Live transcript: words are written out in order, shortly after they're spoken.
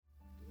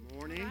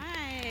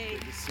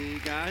See you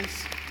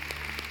guys.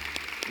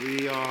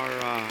 We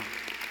are,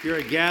 if you're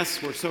a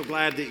guest, we're so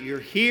glad that you're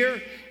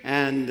here,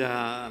 and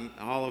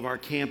all of our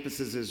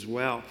campuses as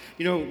well.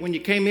 You know, when you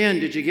came in,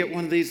 did you get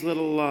one of these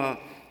little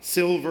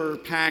silver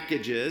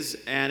packages?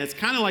 And it's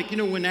kind of like, you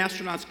know, when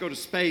astronauts go to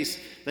space,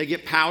 they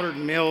get powdered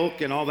milk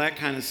and all that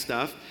kind of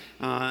stuff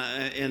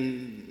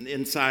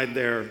inside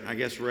their, I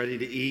guess,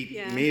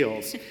 ready-to-eat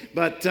meals.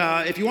 But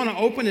if you want to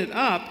open it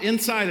up,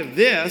 inside of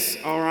this,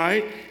 all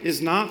right,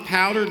 is not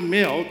powdered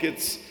milk.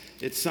 It's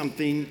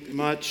something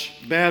much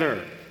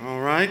better, all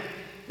right?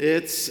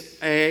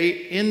 It's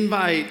a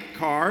invite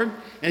card.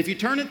 And if you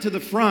turn it to the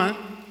front,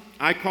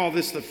 I call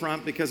this the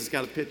front because it's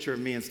got a picture of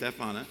me and Steph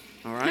on it,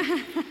 all right?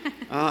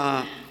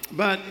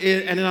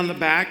 And then on the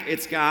back,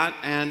 it's got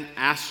an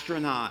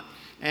astronaut.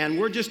 And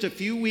we're just a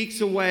few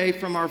weeks away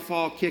from our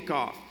fall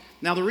kickoff.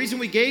 Now, the reason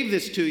we gave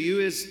this to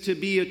you is to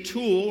be a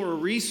tool or a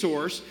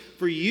resource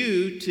for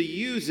you to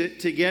use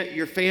it to get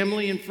your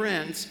family and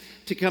friends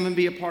to come and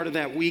be a part of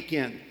that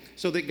weekend,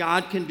 so that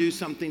God can do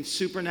something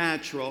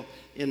supernatural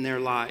in their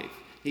life.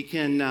 He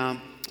can,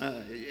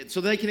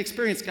 so they can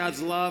experience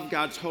God's love,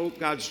 God's hope,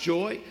 God's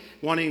joy.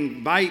 Want to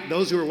invite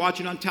those who are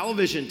watching on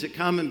television to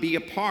come and be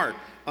a part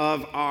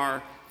of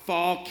our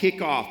fall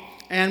kickoff.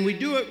 And we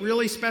do it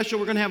really special.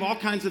 We're going to have all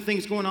kinds of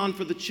things going on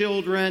for the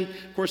children.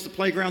 Of course, the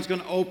playground's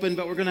going to open,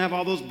 but we're going to have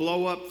all those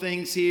blow-up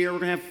things here. We're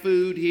going to have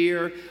food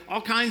here,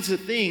 all kinds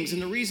of things.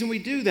 And the reason we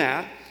do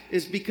that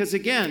is because,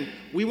 again,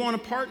 we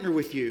want to partner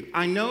with you.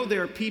 I know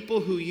there are people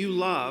who you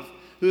love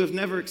who have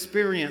never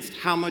experienced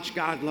how much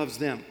God loves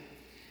them.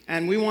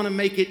 And we want to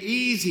make it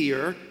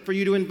easier for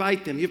you to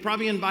invite them. You've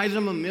probably invited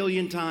them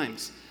 1,000,000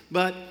 times.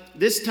 But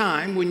this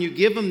time, when you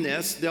give them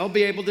this, they'll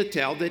be able to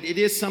tell that it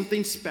is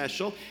something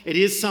special. It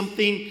is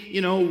something,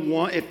 you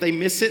know, if they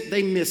miss it,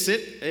 they miss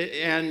it.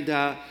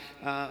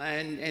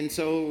 And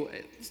so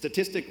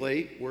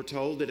statistically, we're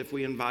told that if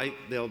we invite,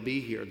 they'll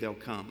be here, they'll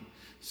come.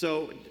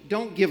 So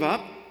don't give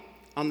up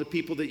on the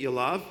people that you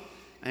love,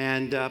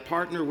 and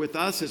partner with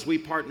us as we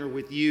partner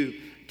with you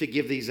to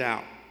give these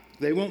out.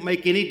 They won't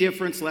make any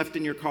difference left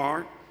in your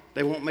car.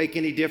 They won't make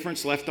any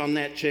difference left on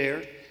that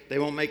chair. They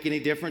won't make any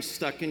difference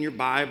stuck in your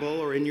Bible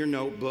or in your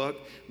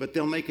notebook, but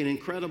they'll make an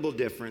incredible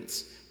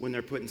difference when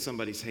they're put in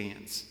somebody's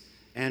hands.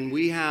 And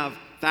we have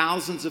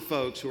thousands of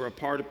folks who are a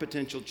part of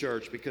Potential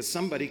Church because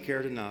somebody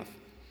cared enough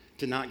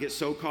to not get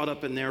so caught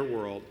up in their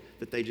world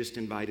that they just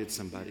invited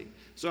somebody.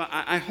 So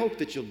I hope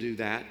that you'll do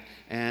that.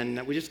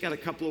 And we just got a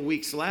couple of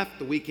weeks left.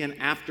 The weekend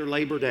after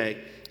Labor Day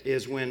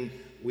is when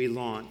we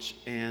launch.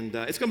 And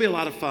it's going to be a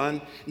lot of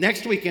fun.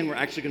 Next weekend, we're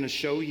actually going to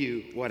show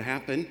you what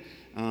happened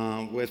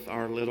with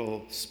our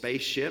little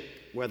spaceship,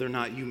 whether or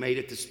not you made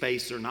it to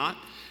space or not.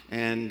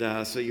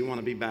 And so you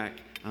want to be back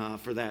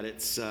for that.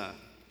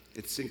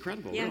 It's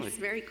incredible, yes, really. Yes,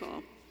 very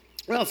cool.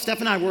 Well, Steph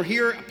and I were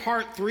here,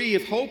 part 3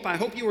 of Hope. I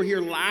hope you were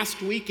here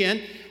last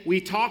weekend. We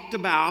talked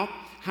about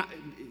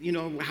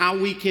how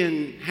we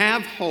can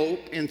have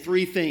hope in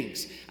 3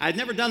 things. I'd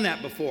never done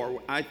that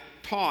before. I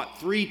taught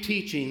 3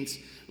 teachings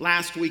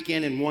last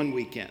weekend in one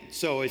weekend.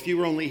 So if you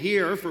were only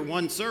here for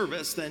one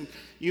service, then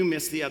you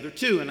missed the other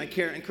 2. And I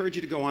encourage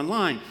you to go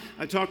online.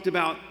 I talked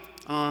about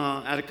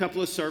at a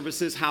couple of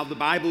services how the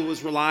Bible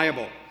was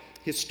reliable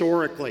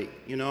historically.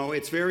 You know,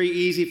 it's very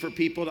easy for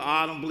people to,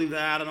 I don't believe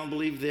that, I don't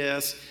believe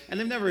this, and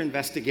they've never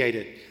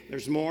investigated.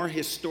 There's more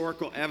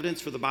historical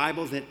evidence for the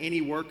Bible than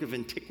any work of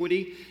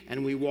antiquity,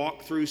 and we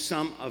walk through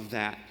some of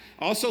that.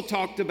 Also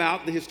talked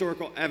about the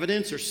historical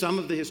evidence, or some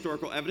of the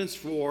historical evidence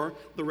for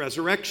the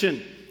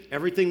resurrection.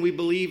 Everything we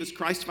believe as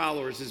Christ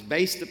followers is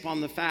based upon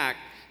the fact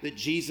that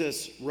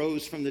Jesus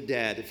rose from the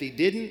dead. If he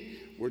didn't,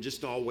 we're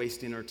just all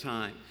wasting our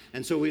time.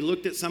 And so we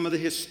looked at some of the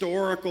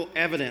historical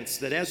evidence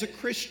that as a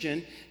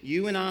Christian,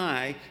 you and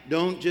I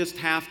don't just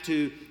have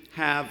to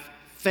have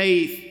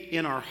faith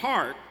in our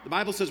heart. The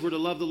Bible says we're to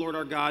love the Lord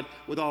our God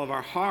with all of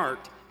our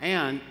heart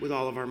and with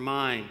all of our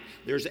mind.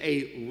 There's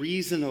a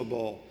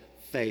reasonable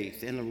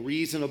faith and a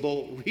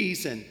reasonable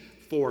reason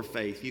for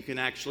faith. You can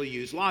actually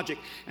use logic.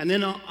 And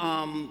then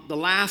the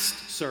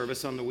last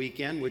service on the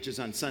weekend, which is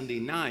on Sunday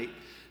night,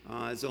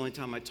 is the only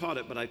time I taught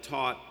it, but I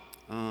taught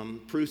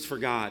Proofs for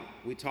God.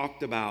 We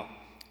talked about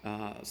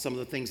some of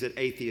the things that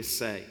atheists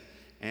say,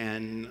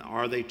 and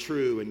are they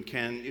true,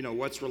 and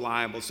what's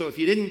reliable. So if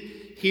you didn't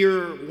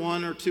hear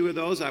 1 or 2 of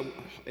those, I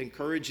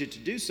encourage you to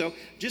do so,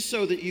 just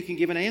so that you can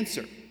give an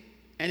answer.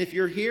 And if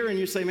you're here and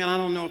you say, man, I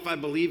don't know if I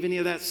believe any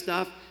of that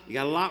stuff, you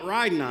got a lot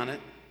riding on it,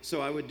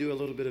 so I would do a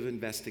little bit of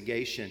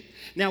investigation.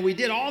 Now, we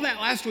did all that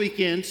last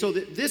weekend so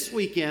that this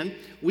weekend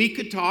we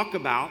could talk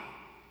about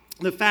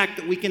the fact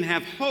that we can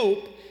have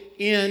hope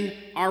in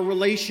our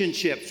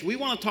relationships. We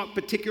want to talk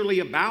particularly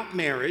about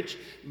marriage,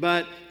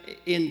 but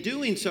in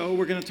doing so,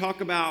 we're going to talk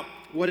about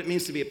what it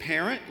means to be a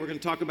parent. We're going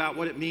to talk about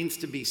what it means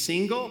to be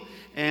single,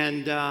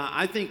 and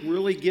I think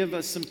really give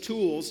us some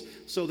tools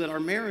so that our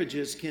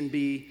marriages can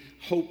be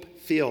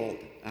hope-filled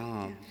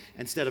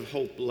instead of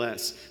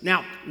hopeless.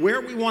 Now,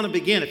 where we want to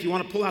begin, if you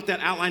want to pull out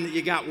that outline that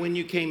you got when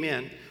you came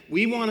in,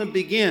 we want to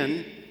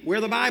begin where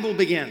the Bible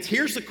begins.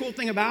 Here's the cool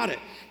thing about it.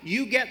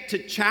 You get to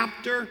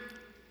chapter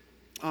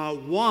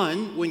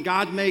 1 when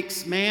God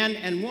makes man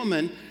and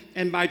woman,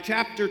 and by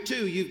chapter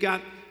 2 you've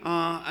got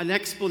an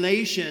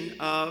explanation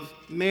of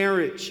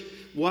marriage,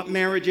 what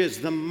marriage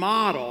is, the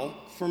model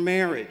for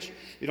marriage.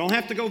 You don't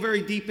have to go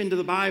very deep into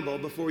the Bible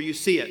before you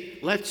see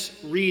it. Let's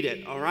read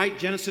it, all right?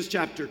 Genesis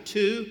chapter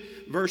 2,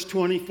 verse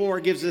 24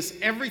 gives us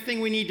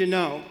everything we need to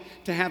know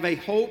to have a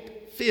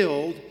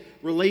hope-filled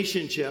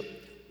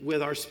relationship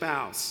with our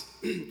spouse.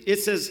 It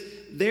says,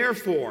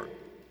 therefore,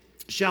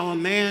 shall a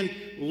man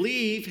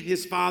leave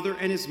his father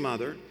and his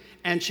mother,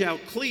 and shall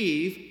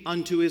cleave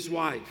unto his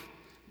wife.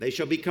 They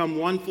shall become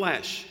one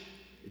flesh.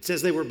 It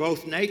says they were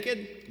both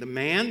naked, the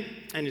man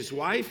and his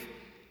wife,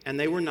 and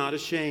they were not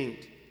ashamed.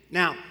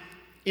 Now,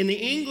 in the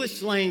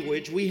English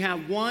language, we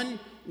have one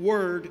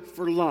word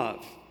for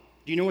love.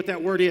 Do you know what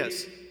that word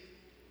is?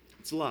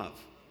 It's love.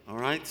 All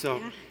right, so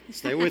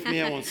stay with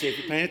me. I want to see if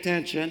you're paying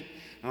attention.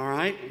 All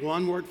right,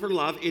 one word for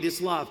love. It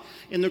is love.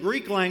 In the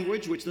Greek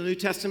language, which the New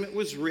Testament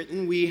was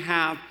written, we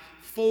have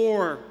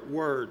 4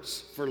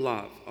 words for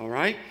love. All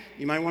right,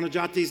 you might want to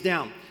jot these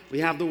down. We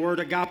have the word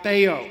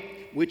agapeo,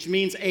 which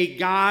means a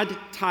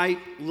God-type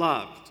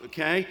love.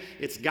 Okay,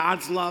 it's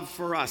God's love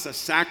for us, a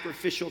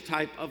sacrificial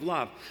type of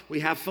love. We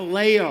have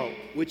phileo,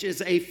 which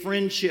is a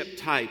friendship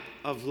type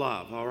of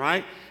love. All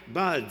right,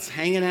 buds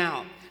hanging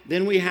out.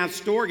 Then we have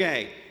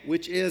storge,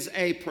 which is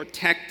a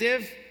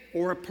protective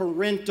or a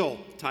parental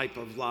type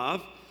of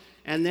love.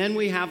 And then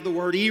we have the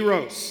word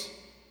eros,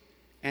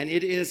 and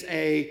it is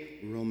a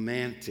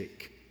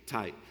romantic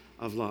type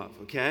of love,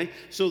 okay?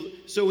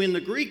 So in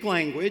the Greek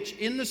language,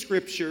 in the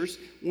scriptures,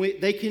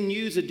 they can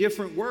use a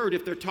different word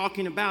if they're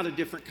talking about a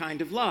different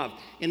kind of love.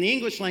 In the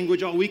English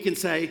language, all we can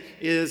say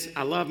is,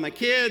 I love my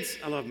kids,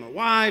 I love my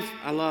wife,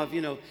 I love,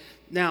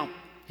 Now,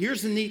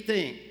 here's the neat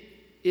thing,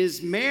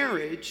 is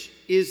marriage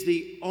is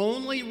the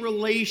only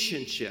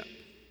relationship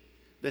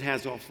that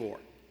has all 4.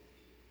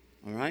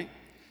 All right?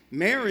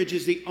 Marriage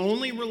is the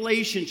only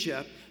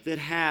relationship that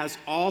has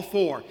all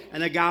 4.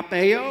 An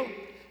agapeo,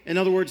 in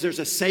other words, there's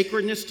a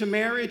sacredness to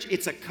marriage.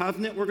 It's a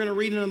covenant we're going to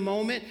read in a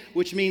moment,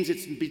 which means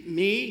it's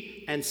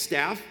me and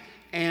Steph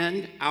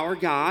and our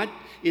God.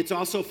 It's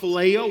also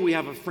phileo. We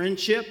have a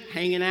friendship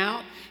hanging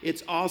out.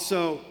 It's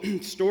also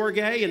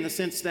storge in the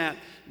sense that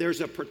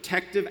there's a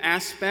protective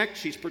aspect.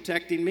 She's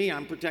protecting me.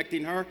 I'm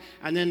protecting her.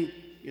 And then,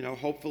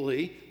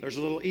 hopefully, there's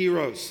a little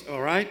eros,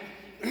 all right?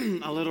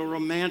 A little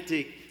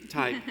romantic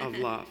type of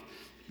love.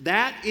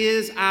 That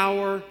is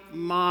our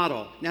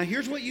model. Now,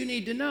 here's what you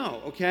need to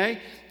know, okay?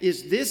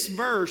 Is this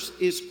verse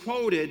is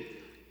quoted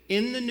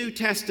in the New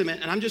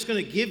Testament, and I'm just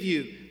going to give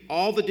you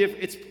all the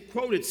different, it's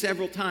quoted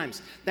several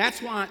times. That's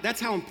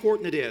how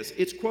important it is.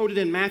 It's quoted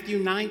in Matthew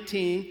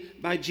 19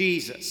 by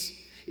Jesus.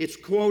 It's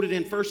quoted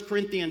in 1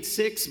 Corinthians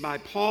 6 by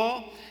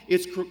Paul.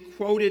 It's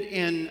quoted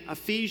in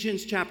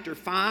Ephesians chapter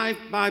 5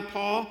 by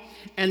Paul.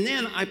 And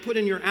then I put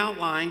in your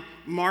outline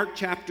Mark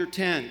chapter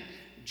 10.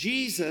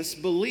 Jesus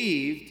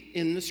believed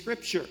in the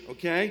scripture,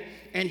 okay?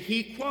 And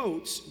he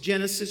quotes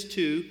Genesis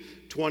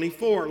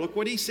 2:24. Look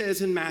what he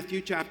says in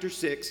Matthew chapter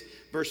 6,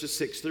 verses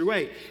 6 through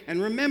 8.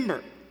 And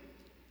remember,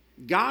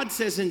 God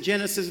says in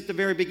Genesis at the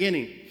very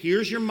beginning,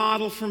 here's your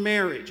model for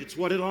marriage. It's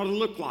what it ought to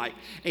look like.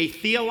 A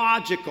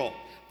theological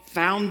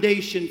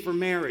foundation for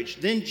marriage.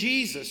 Then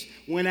Jesus,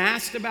 when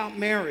asked about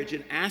marriage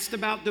and asked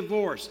about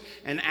divorce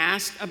and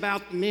asked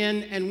about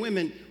men and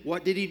women,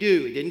 what did he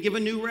do? He didn't give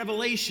a new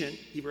revelation.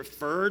 He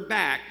referred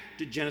back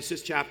to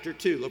Genesis chapter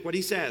 2. Look what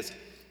he says.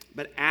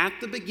 But at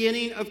the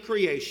beginning of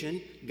creation,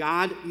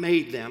 God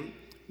made them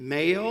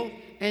male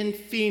and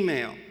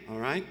female. All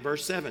right,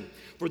 verse 7.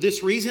 For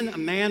this reason, a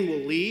man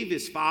will leave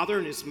his father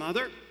and his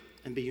mother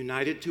and be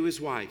united to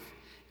his wife,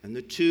 and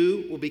the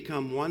two will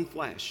become one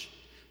flesh.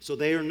 So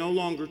they are no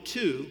longer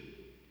 2,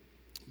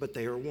 but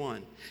they are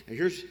 1.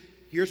 Now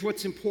here's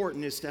what's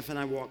important as Steph and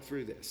I walk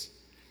through this,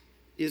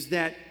 is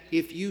that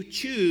if you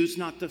choose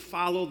not to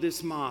follow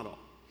this model,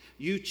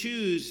 you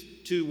choose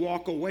to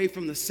walk away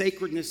from the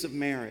sacredness of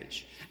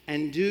marriage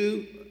and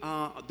do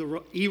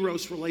the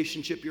eros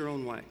relationship your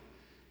own way,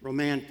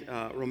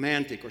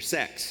 romantic or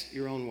sex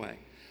your own way,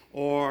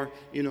 or,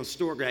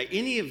 storge,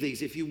 any of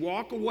these, if you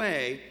walk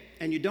away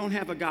and you don't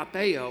have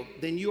agapeo,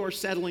 then you are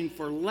settling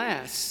for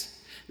less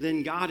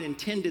than God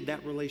intended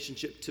that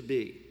relationship to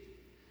be.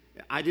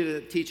 I did a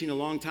teaching a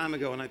long time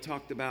ago, and I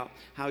talked about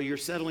how you're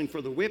settling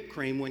for the whipped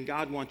cream when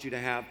God wants you to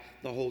have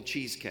the whole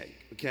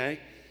cheesecake, okay?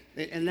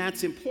 And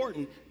that's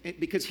important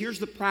because here's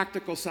the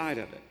practical side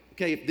of it.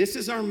 Okay, if this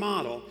is our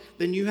model,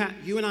 then you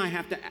and I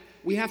have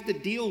to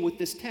deal with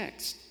this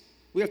text.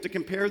 We have to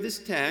compare this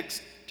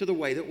text to the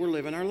way that we're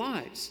living our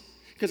lives.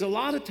 Because a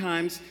lot of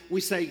times we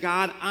say,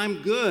 God,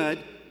 I'm good,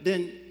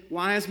 then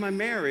why is my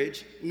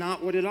marriage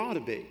not what it ought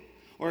to be?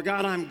 Or,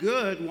 God, I'm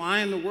good. Why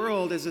in the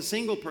world, as a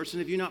single person,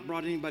 have you not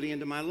brought anybody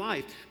into my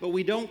life? But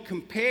we don't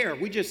compare.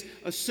 We just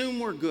assume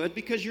we're good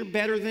because you're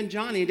better than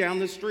Johnny down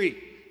the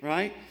street,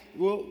 right?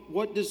 Well,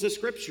 what does the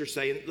scripture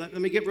say? Let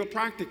me get real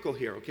practical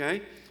here,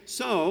 okay?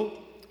 So,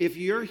 if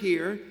you're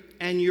here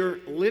and you're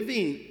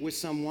living with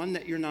someone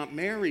that you're not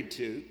married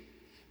to,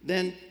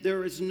 then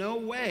there is no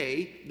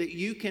way that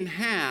you can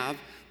have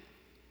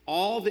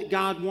all that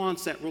God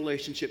wants that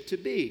relationship to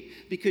be,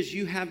 because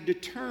you have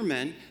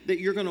determined that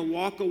you're going to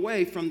walk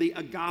away from the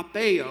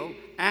agapeo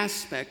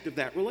aspect of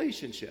that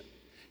relationship.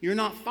 You're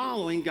not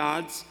following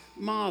God's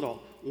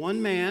model.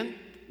 One man,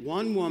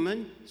 one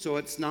woman, so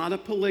it's not a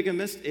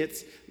polygamist,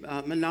 it's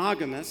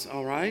monogamous,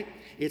 all right?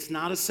 It's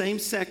not a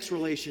same-sex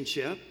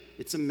relationship.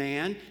 It's a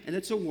man and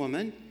it's a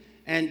woman.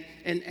 And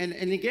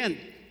again,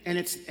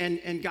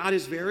 and God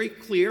is very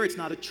clear, it's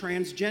not a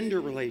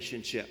transgender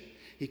relationship.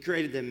 He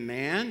created them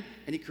man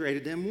and he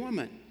created them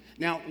woman.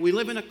 Now, we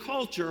live in a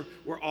culture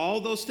where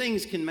all those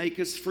things can make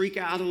us freak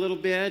out a little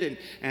bit,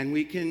 and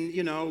we can,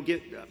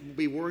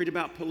 be worried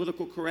about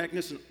political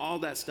correctness and all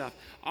that stuff.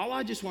 All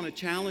I just want to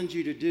challenge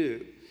you to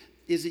do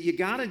is that you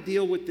got to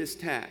deal with this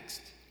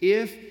text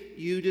if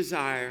you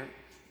desire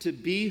to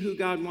be who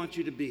God wants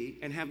you to be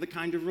and have the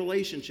kind of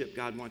relationship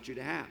God wants you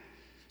to have.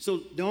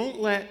 So don't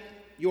let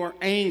your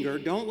anger,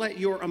 don't let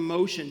your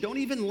emotion, don't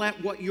even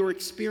let what your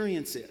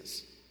experience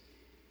is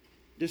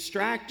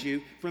distract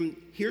you from,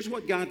 here's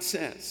what God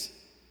says.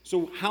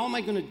 So how am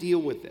I going to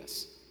deal with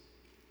this?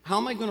 How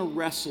am I going to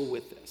wrestle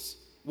with this?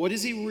 What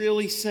is he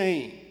really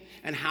saying?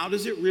 And how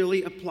does it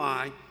really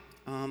apply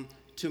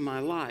to my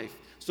life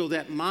so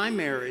that my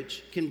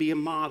marriage can be a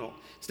model?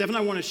 Steph and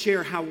I want to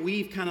share how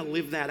we've kind of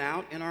lived that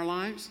out in our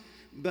lives,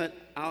 but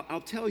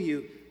I'll tell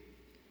you,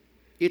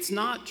 it's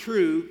not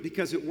true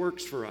because it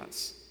works for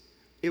us.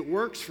 It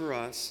works for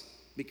us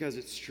because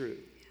it's true.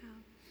 Yeah.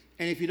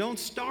 And if you don't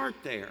start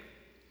there,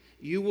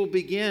 you will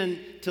begin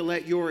to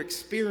let your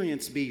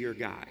experience be your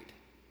guide.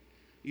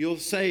 You'll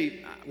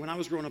say, when I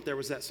was growing up, there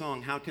was that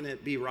song, "How Can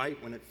It Be Right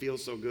When It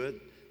Feels So Good?"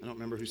 I don't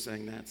remember who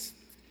sang that.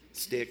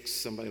 Styx,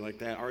 somebody like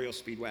that. REO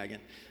Speedwagon.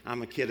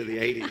 I'm a kid of the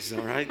 80s,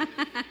 all right?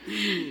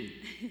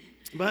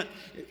 But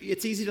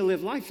it's easy to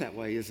live life that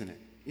way, isn't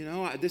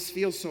it? This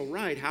feels so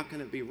right. How can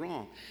it be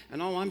wrong?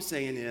 And all I'm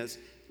saying is,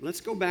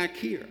 let's go back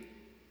here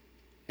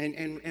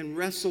and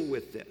wrestle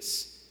with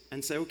this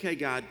and say, okay,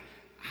 God,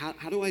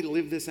 how do I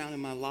live this out in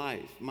my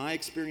life? My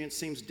experience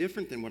seems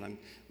different than what I'm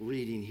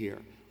reading here.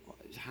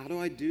 How do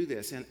I do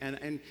this?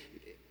 And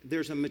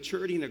there's a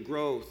maturity and a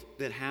growth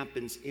that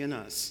happens in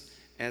us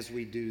as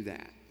we do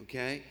that,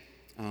 okay?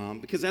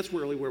 Because that's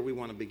really where we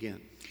want to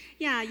begin.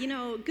 Yeah,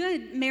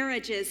 good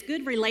marriages,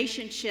 good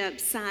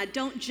relationships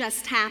don't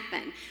just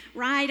happen,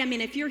 right? I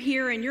mean, if you're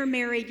here and you're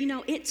married,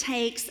 it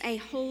takes a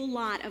whole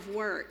lot of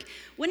work.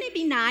 Wouldn't it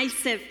be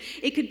nice if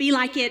it could be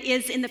like it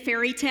is in the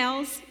fairy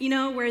tales,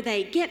 where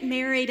they get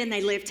married and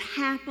they lived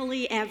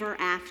happily ever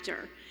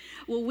after?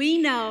 Well, we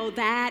know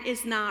that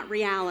is not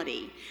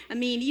reality. I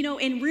mean,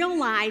 in real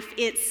life,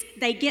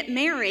 they get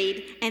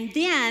married and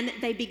then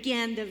they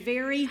begin the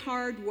very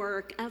hard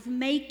work of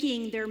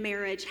making their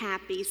marriage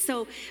happy.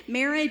 So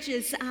marriage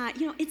is,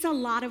 it's a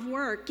lot of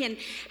work. And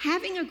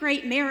having a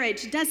great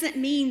marriage doesn't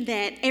mean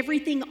that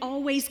everything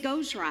always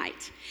goes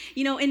right.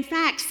 In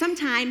fact,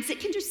 sometimes it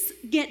can just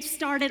get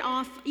started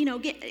off,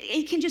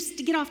 it can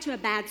just get off to a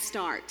bad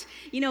start,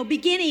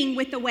 beginning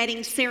with the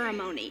wedding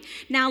ceremony.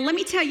 Now, let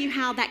me tell you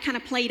how that kind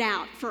of played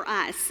out for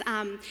us.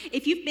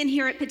 If you've been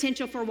here at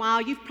Potential for a while,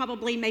 you've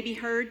probably maybe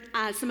heard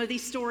some of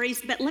these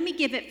stories, but let me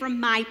give it from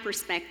my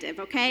perspective,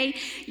 okay?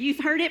 You've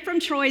heard it from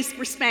Troy's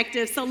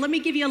perspective, so let me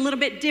give you a little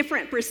bit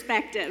different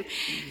perspective.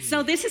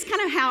 So this is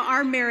kind of how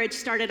our marriage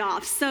started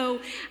off.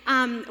 So,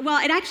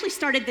 it actually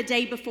started the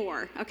day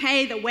before,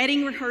 okay? The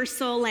wedding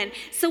rehearsal, and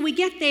so we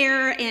get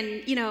there,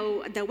 and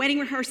the wedding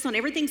rehearsal, and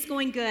everything's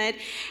going good,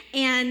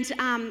 and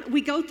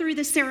we go through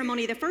the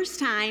ceremony the first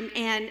time,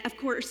 and of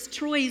course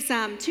Troy's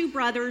two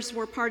brothers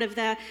were part of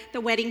the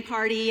wedding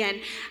party, and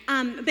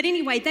but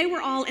anyway, they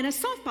were all in a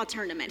softball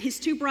tournament, his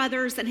two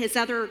brothers and his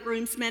other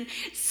groomsmen.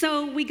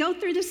 So we go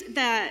through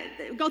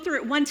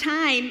it one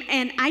time,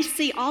 and I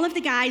see all of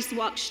the guys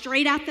walk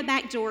straight out the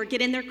back door,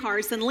 get in their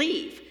cars, and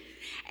leave.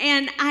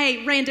 And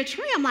I ran to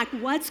Troy. I'm like,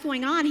 what's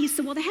going on? He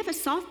said, well, they have a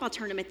softball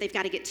tournament they've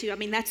got to get to. I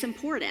mean, that's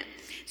important.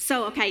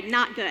 So, okay,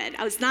 not good.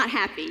 I was not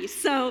happy.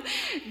 So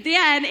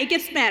then it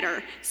gets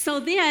better.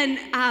 So then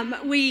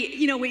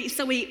we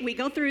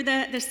go through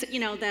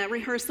the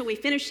rehearsal. We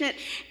finish it,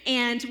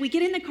 and we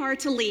get in the car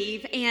to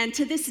leave. And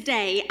to this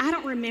day, I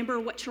don't remember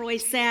what Troy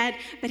said,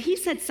 but he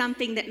said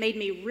something that made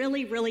me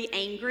really, really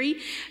angry,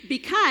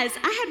 because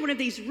I had one of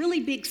these really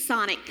big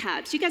Sonic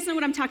cups. You guys know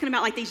what I'm talking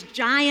about, like these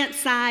giant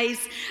size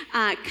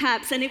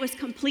cups, and it was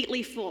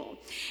completely full.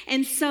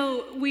 And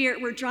so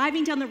we're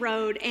driving down the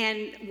road,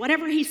 and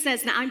whatever he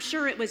says, now I'm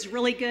sure it was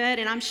really good,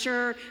 and I'm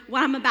sure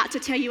what I'm about to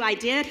tell you I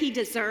did, he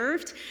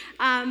deserved.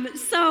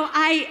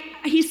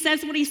 He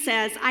says what he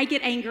says, I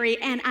get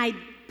angry, and I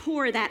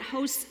pour that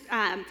whole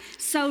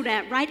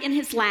soda right in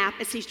his lap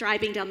as he's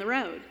driving down the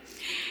road.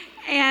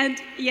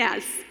 And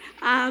yes,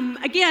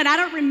 again, I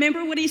don't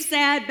remember what he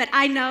said, but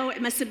I know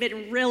it must have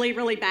been really,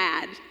 really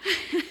bad.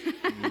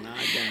 I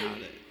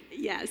doubt it.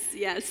 Yes.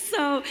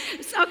 So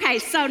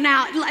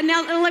now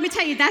let me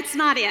tell you, that's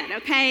not it,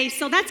 okay?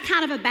 So that's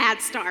kind of a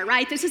bad start,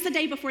 right? This is the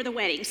day before the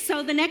wedding.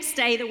 So the next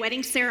day, the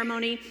wedding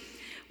ceremony,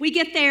 we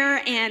get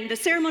there, and the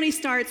ceremony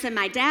starts, and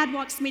my dad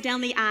walks me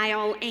down the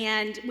aisle,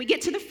 and we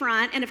get to the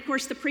front, and of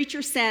course the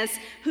preacher says,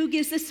 who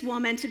gives this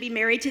woman to be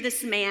married to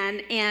this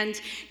man? And,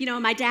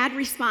 my dad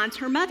responds,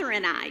 her mother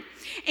and I.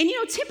 And,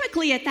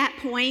 typically at that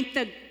point,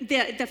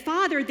 the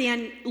father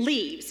then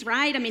leaves,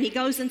 right? I mean, he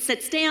goes and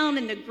sits down,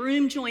 and the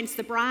groom joins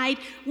the bride.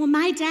 Well,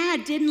 my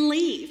dad didn't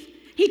leave.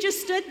 He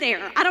just stood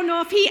there. I don't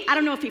know if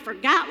he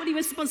forgot what he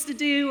was supposed to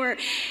do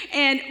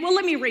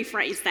let me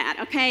rephrase that,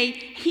 okay?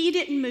 He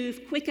didn't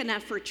move quick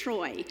enough for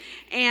Troy.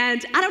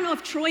 And I don't know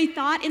if Troy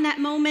thought in that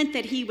moment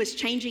that he was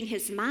changing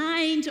his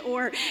mind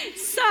or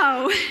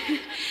so.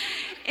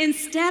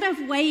 Instead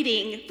of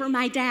waiting for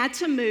my dad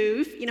to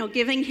move,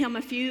 giving him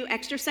a few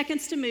extra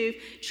seconds to move,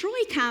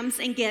 Troy comes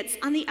and gets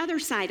on the other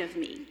side of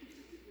me.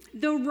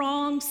 The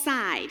wrong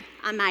side,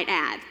 I might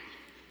add.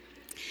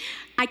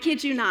 I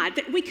kid you not,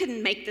 that we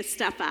couldn't make this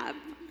stuff up.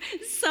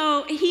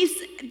 So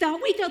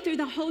we go through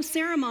the whole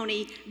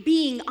ceremony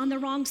being on the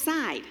wrong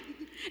side.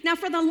 Now,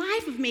 for the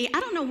life of me, I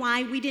don't know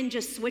why we didn't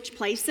just switch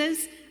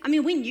places. I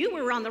mean, we knew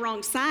we were on the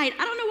wrong side.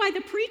 I don't know why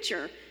the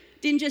preacher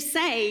didn't just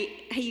say,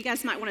 hey, you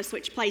guys might want to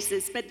switch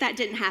places, but that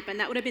didn't happen.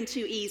 That would have been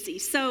too easy.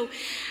 So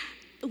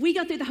we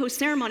go through the whole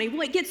ceremony.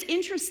 Well, it gets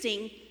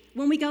interesting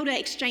when we go to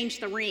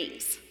exchange the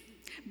rings,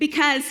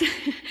 because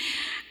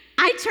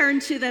I turn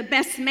to the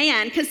best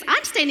man, because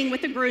I'm standing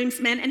with the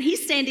groomsmen and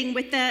he's standing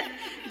with the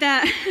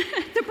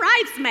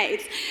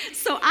bridesmaids.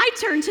 So I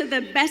turn to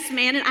the best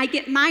man and I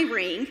get my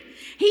ring.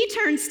 He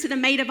turns to the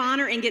maid of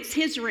honor and gets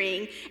his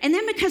ring. And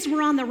then because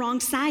we're on the wrong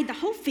side, the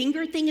whole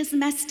finger thing is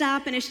messed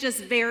up and it's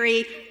just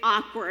very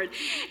awkward.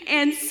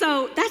 And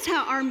so that's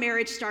how our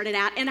marriage started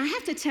out. And I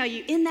have to tell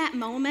you, in that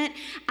moment,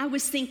 I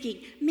was thinking,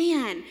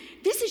 man,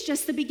 this is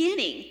just the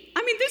beginning.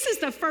 I mean, this is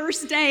the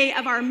first day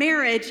of our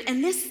marriage,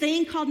 and this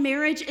thing called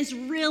marriage is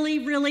really,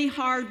 really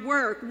hard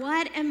work.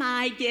 What am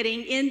I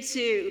getting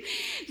into?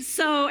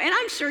 So, and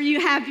I'm sure you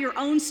have your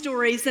own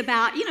stories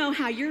about,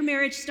 how your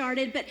marriage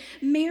started, but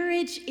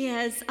marriage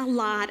is a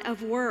lot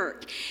of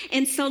work.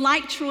 And so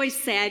like Troy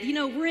said,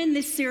 we're in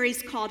this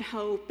series called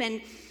Hope, and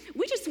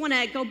we just want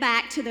to go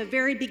back to the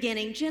very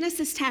beginning,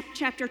 Genesis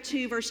chapter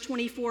 2, verse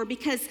 24,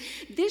 because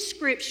this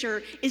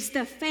scripture is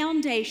the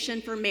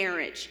foundation for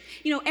marriage.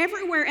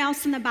 Everywhere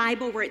else in the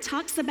Bible where it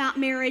talks about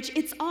marriage,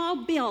 it's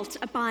all built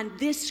upon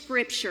this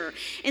scripture.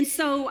 And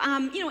so,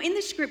 in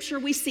the scripture,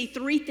 we see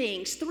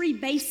three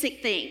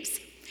basic things.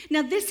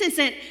 Now, this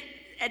isn't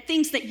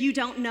things that you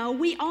don't know.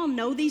 We all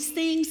know these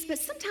things, but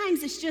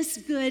sometimes it's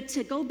just good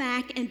to go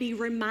back and be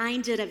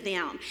reminded of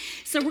them.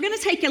 So we're going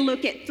to take a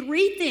look at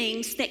 3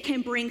 things that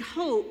can bring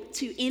hope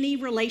to any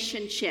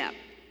relationship.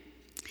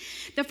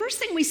 The first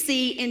thing we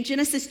see in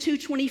Genesis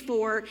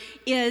 2:24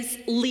 is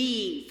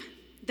leave.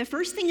 The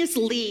first thing is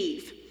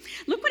leave.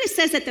 Look what it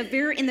says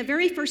in the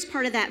very first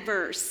part of that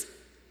verse.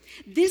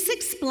 This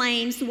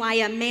explains why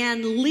a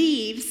man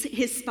leaves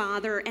his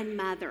father and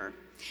mother.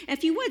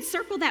 If you would,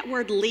 circle that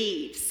word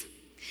leaves.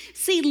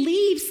 See,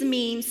 leaves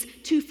means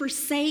to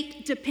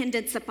forsake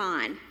dependence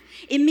upon.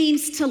 It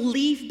means to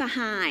leave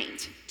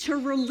behind, to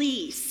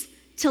release,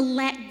 to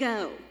let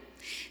go.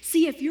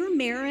 See, if your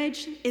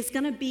marriage is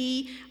going to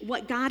be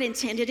what God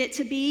intended it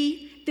to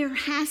be, there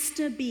has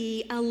to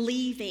be a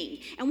leaving.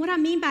 And what I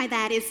mean by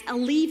that is a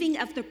leaving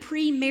of the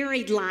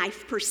pre-married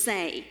life per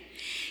se.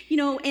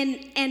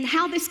 And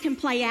how this can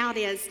play out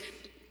is,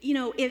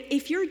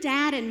 if your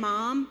dad and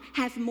mom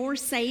have more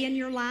say in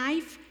your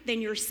life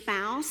than your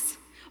spouse,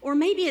 or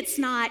maybe it's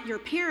not your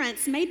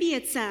parents, maybe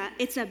it's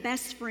a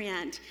best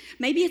friend,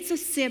 maybe it's a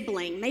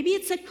sibling, maybe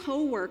it's a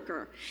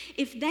coworker.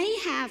 If they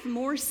have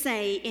more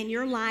say in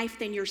your life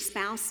than your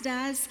spouse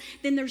does,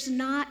 then there's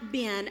not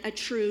been a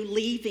true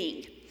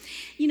leaving.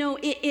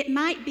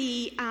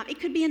 It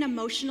could be an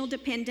emotional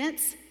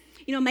dependence.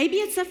 Maybe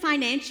it's a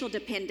financial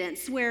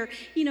dependence where,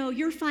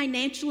 you're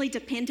financially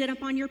dependent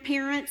upon your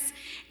parents,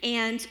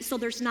 and so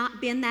there's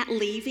not been that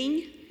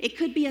leaving. It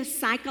could be a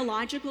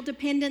psychological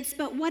dependence,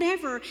 but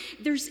whatever,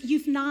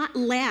 you've not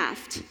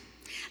left.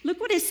 Look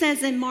what it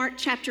says in Mark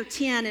chapter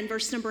 10 and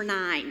verse number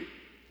 9.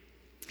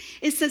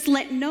 It says,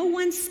 let no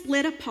one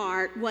split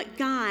apart what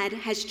God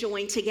has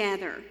joined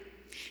together.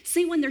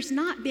 See, when there's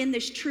not been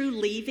this true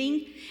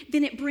leaving,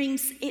 then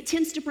it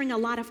tends to bring a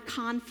lot of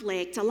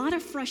conflict, a lot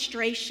of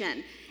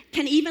frustration,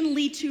 can even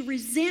lead to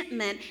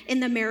resentment in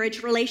the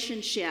marriage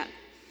relationship.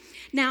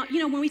 Now,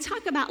 when we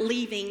talk about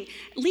leaving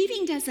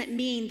doesn't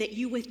mean that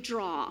you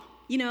withdraw,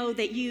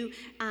 that you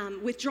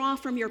withdraw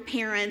from your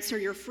parents or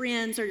your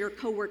friends or your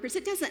coworkers.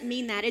 It doesn't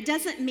mean that. It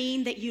doesn't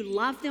mean that you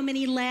love them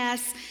any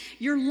less.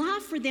 Your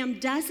love for them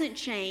doesn't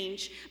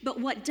change, but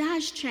what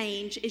does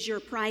change is your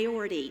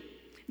priority.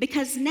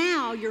 Because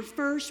now your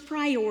first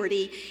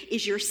priority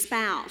is your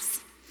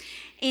spouse.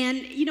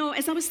 And,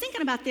 as I was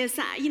thinking about this,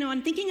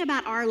 and thinking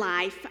about our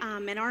life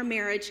and our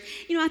marriage,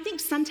 I think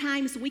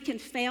sometimes we can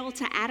fail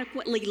to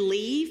adequately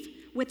leave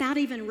without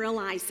even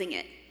realizing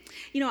it.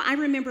 I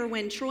remember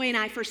when Troy and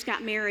I first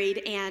got married,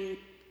 and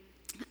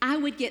I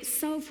would get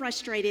so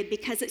frustrated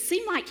because it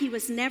seemed like he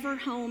was never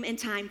home in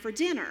time for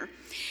dinner.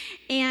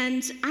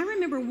 And I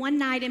remember one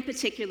night in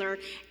particular,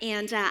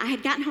 and I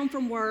had gotten home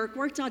from work,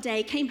 worked all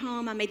day, came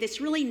home. I made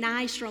this really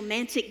nice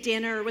romantic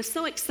dinner, was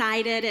so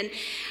excited, and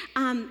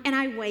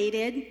I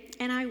waited,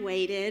 and I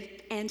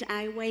waited, and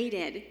I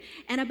waited.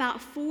 And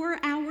about 4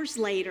 hours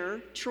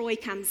later, Troy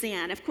comes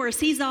in. Of course,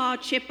 he's all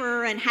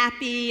chipper and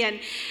happy, and,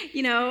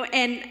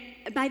 and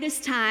by this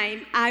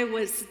time, I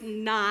was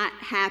not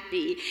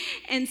happy.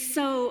 And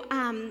so,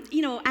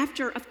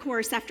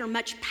 after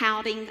much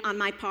pouting on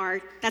my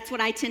part, that's what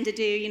I tend to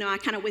do. I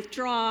kind of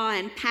withdraw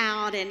and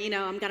pout and,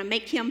 I'm going to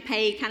make him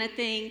pay kind of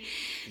thing.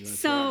 That's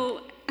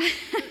so right.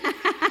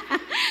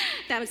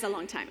 That was a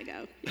long time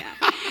ago, yeah.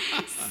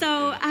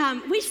 So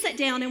we sat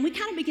down and we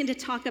kind of began to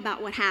talk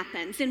about what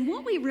happens. And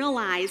what we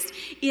realized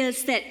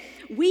is that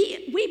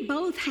we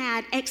both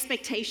had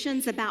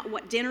expectations about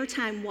what dinner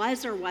time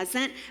was or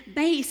wasn't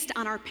based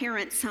on our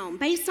parents' home,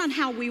 based on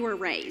how we were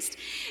raised.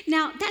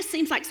 Now, that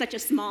seems like such a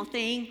small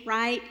thing,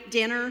 right?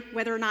 Dinner,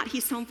 whether or not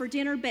he's home for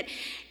dinner. But,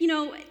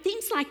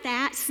 things like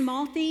that,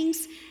 small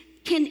things,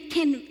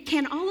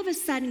 can all of a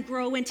sudden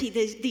grow into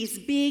these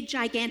big,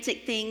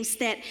 gigantic things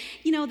that,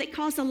 that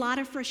cause a lot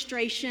of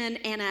frustration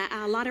and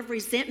a lot of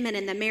resentment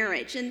in the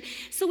marriage. And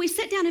so we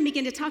sat down and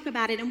began to talk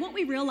about it. And what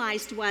we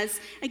realized was,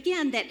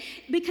 again, that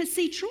because,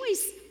 see,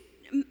 Troy's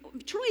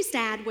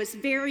dad was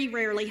very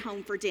rarely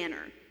home for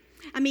dinner.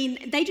 I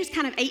mean, they just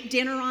kind of ate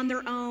dinner on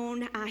their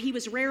own. He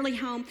was rarely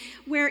home,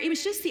 where it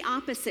was just the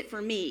opposite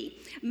for me.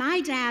 My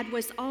dad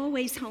was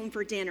always home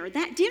for dinner.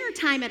 That dinner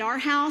time at our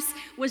house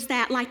was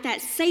that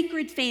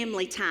sacred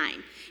family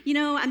time.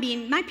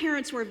 My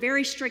parents were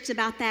very strict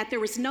about that.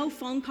 There was no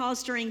phone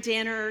calls during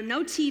dinner,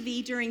 no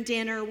TV during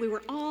dinner. We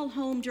were all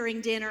home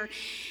during dinner.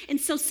 And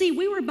so, see,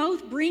 we were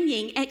both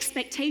bringing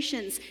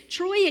expectations.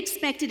 Troy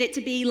expected it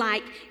to be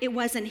like it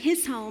was in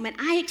his home, and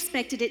I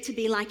expected it to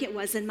be like it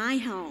was in my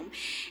home.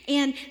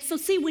 And so,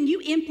 see, when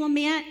you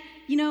implement,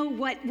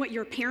 what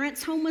your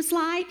parents' home was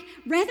like,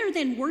 rather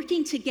than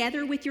working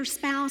together with your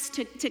spouse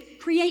to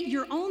create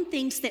your own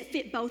things that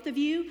fit both of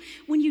you,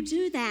 when you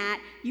do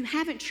that, you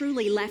haven't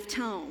truly left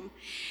home.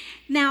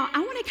 Now, I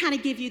want to kind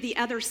of give you the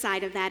other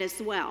side of that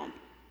as well.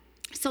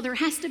 So there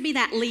has to be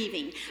that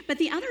leaving. But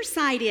the other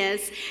side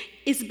is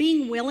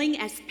being willing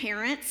as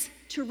parents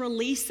to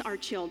release our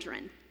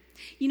children,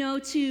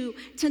 to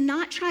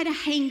not try to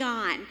hang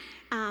on.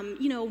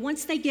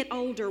 Once they get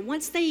older,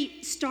 once they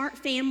start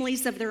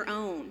families of their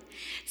own.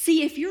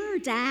 See, if you're a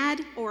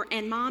dad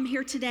and mom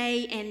here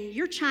today and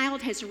your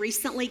child has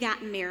recently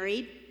gotten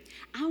married,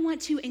 I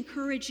want to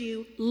encourage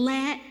you,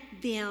 let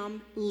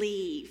them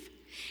leave.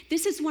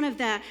 This is one of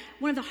the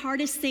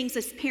hardest things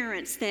as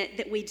parents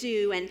that we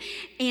do,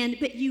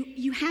 but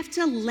you have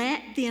to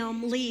let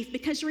them leave,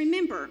 because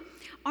remember,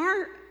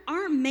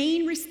 our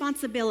main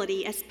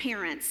responsibility as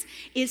parents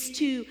is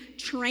to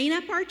train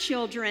up our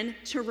children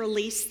to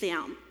release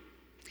them.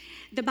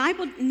 The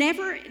Bible,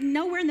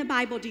 nowhere in the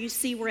Bible do you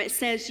see where it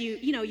says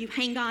you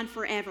hang on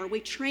forever. We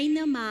train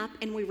them up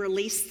and we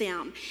release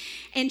them.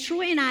 And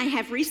Troy and I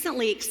have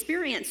recently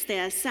experienced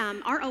this.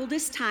 Our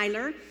oldest,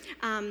 Tyler,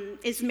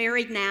 is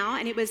married now,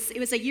 and it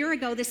was a year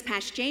ago this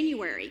past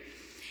January.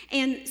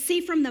 And see,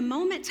 from the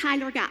moment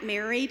Tyler got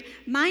married,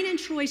 mine and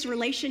Troy's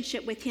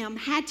relationship with him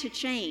had to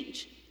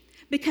change.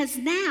 Because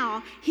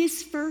now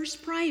his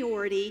first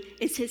priority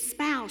is his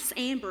spouse,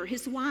 Amber,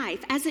 his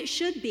wife, as it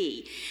should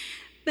be.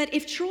 But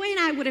if Troy and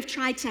I would have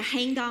tried to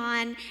hang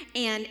on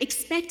and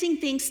expecting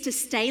things to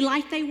stay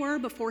like they were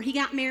before he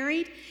got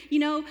married,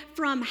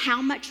 from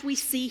how much we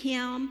see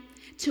him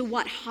to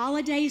what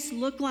holidays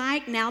look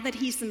like now that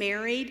he's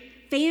married,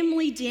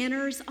 family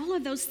dinners, all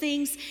of those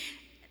things,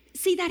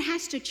 see, that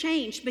has to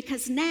change,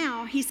 because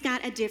now he's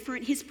got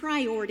his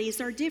priorities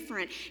are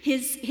different.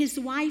 His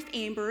wife,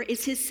 Amber,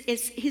 is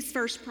his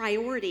first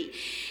priority.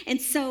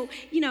 And so,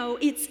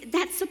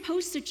 that's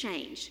supposed to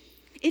change.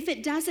 If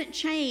it doesn't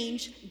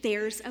change,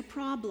 there's a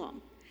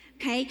problem.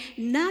 Okay?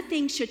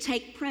 Nothing should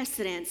take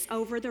precedence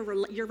over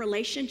your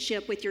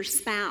relationship with your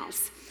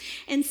spouse.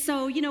 And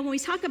so, when we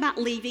talk about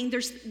leaving,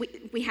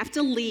 we have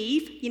to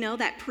leave,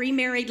 that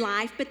pre-married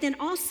life. But then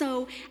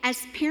also,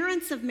 as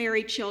parents of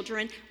married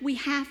children, we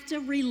have to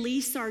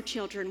release our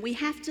children. We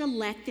have to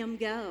let them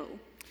go.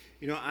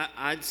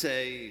 I'd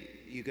say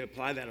you could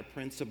apply that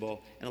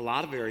principle in a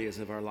lot of areas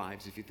of our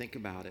lives if you think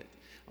about it.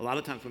 A lot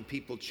of times when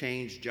people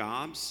change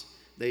jobs,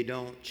 they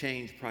don't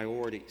change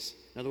priorities.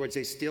 In other words,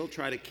 they still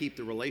try to keep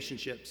the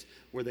relationships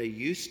where they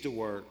used to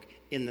work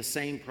in the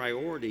same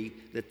priority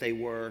that they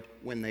were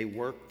when they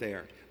worked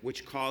there,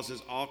 which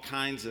causes all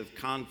kinds of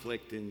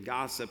conflict and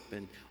gossip.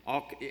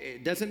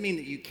 It doesn't mean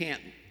that you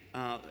can't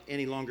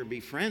any longer be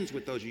friends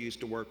with those you used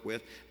to work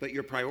with, but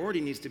your priority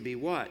needs to be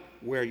what?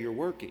 Where you're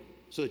working,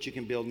 so that you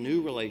can build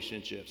new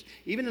relationships.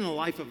 Even in the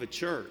life of a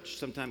church,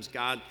 sometimes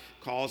God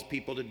calls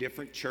people to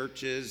different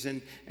churches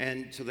and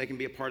so they can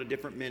be a part of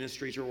different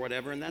ministries or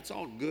whatever, and that's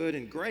all good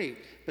and great.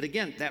 But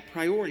again, that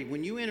priority,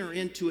 when you enter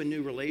into a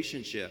new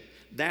relationship,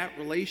 that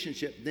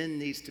relationship then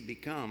needs to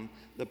become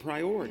the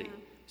priority. Yeah.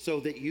 so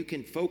that you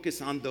can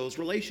focus on those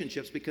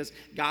relationships because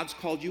God's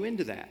called you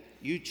into that.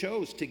 You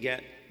chose to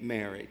get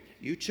married.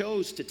 You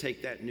chose to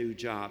take that new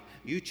job.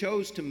 You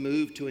chose to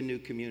move to a new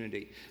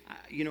community.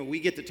 We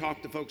get to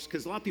talk to folks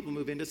because a lot of people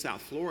move into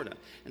South Florida.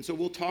 And so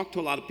we'll talk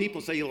to a lot of people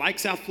and say, you like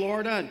South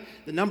Florida? And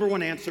the number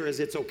one answer is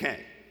it's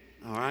okay.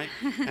 All right?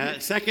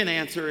 Second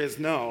answer is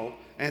no.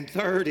 And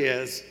third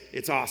is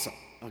it's awesome.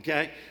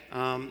 Okay?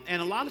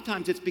 And a lot of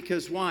times it's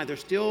because why?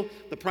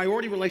 The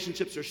priority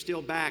relationships are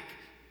still back,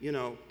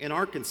 in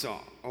Arkansas,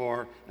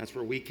 or that's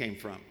where we came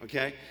from,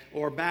 okay?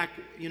 Or back,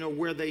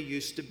 where they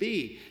used to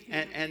be.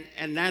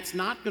 And that's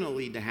not going to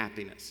lead to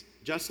happiness.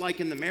 Just like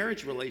in the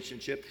marriage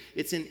relationship,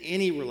 it's in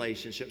any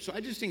relationship. So I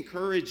just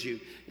encourage you,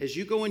 as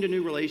you go into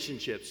new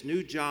relationships,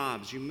 new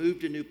jobs, you move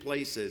to new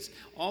places,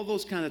 all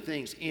those kind of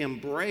things,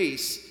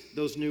 embrace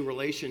those new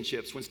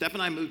relationships. When Steph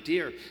and I moved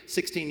here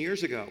 16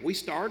 years ago, we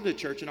started a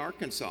church in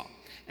Arkansas.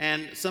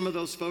 And some of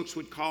those folks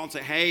would call and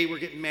say, hey, we're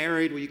getting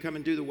married. Will you come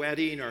and do the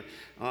wedding? Or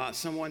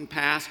someone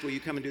passed. Will you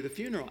come and do the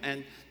funeral?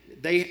 And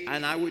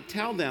I would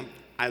tell them,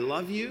 I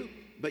love you,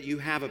 but you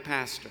have a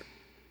pastor.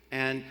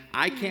 And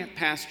I can't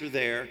pastor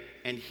there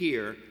and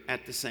here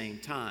at the same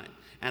time.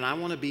 And I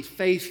want to be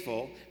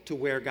faithful to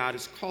where God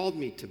has called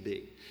me to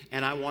be.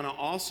 And I want to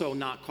also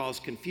not cause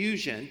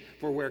confusion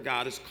for where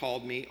God has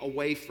called me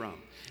away from.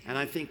 And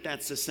I think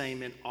that's the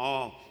same in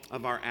all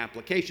of our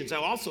applications.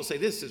 I'll also say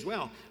this as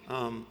well.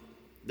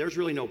 There's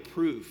really no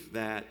proof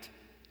that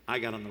I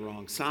got on the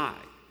wrong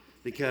side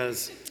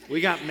because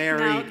we got married.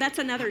 No, that's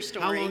another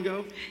story. How long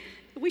ago?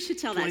 We should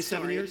tell that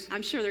story. 27 years?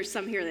 I'm sure there's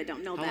some here that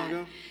don't know that. How long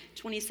ago?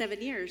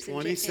 27 years.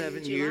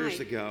 27 years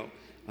ago.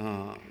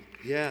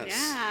 Yes.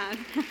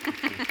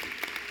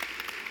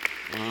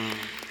 Yeah.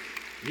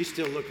 You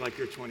still look like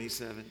you're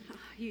 27. Oh,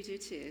 you do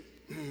too.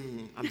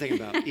 I'm thinking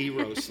about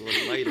Eros a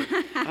little later.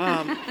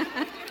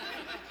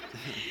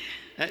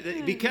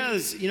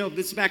 Because,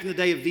 this is back in the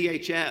day of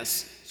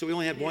VHS, so we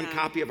only had one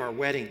copy of our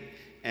wedding.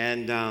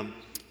 And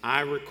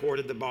I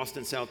recorded the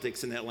Boston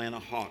Celtics and the Atlanta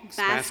Hawks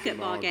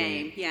basketball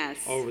game, yes.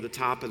 Over the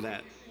top of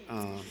that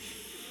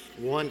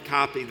one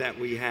copy that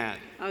we had.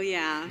 Oh,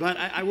 yeah. But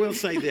I will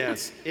say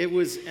this. It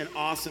was an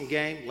awesome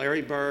game.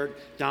 Larry Bird,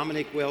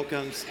 Dominic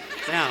Wilkins,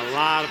 they had a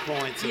lot of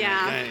points in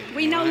that game.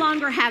 We no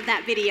longer have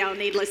that video,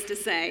 needless to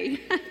say.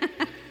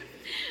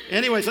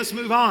 Anyways, let's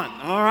move on,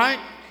 all right?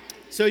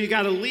 So you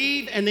got to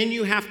leave, and then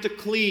you have to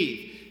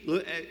cleave.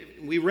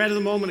 We read it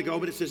a moment ago,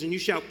 but it says, and you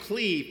shall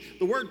cleave.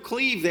 The word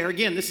cleave there,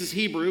 again, this is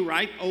Hebrew,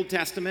 right? Old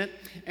Testament.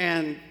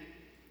 And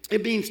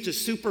it means to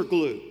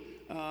superglue,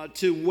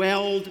 to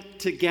weld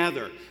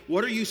together.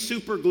 What are you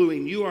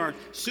supergluing? You are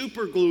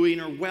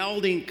supergluing or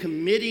welding,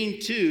 committing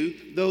to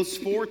those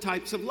four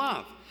types of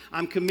love.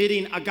 I'm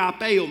committing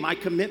agapeo. My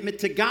commitment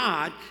to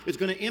God is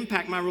going to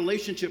impact my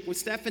relationship with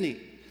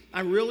Stephanie. I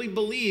really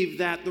believe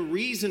that the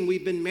reason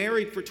we've been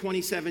married for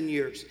 27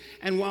 years,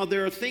 and while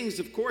there are things,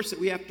 of course, that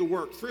we have to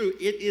work through,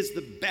 it is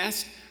the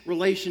best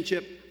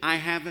relationship I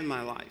have in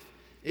my life.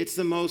 It's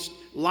the most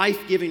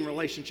life-giving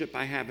relationship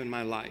I have in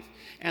my life.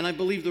 And I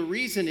believe the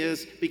reason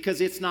is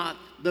because it's not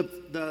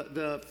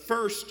the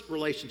first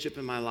relationship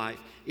in my life.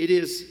 It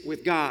is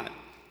with God.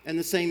 And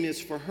the same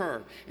is for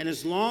her. And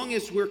as long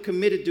as we're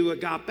committed to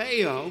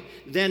agapeo,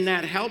 then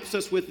that helps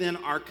us within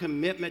our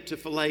commitment to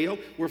phileo.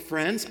 We're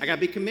friends. I got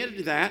to be committed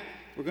to that.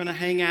 We're going to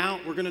hang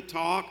out. We're going to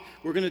talk.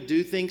 We're going to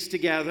do things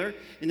together.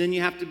 And then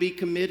you have to be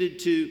committed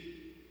to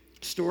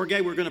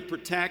storge. We're going to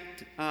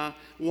protect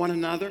one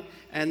another.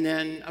 And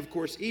then, of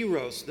course,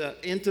 eros, the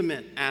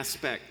intimate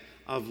aspect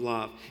of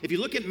love. If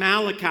you look at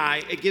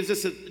Malachi, it gives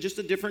us just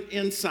a different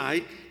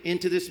insight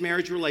into this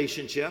marriage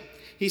relationship.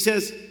 He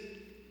says,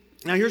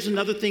 now here's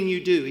another thing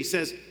you do. He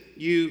says,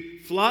 you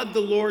flood the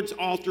Lord's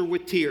altar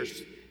with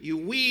tears. You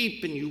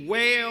weep and you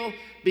wail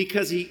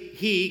because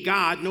he,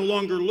 God, no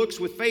longer looks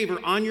with favor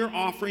on your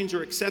offerings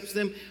or accepts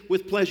them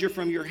with pleasure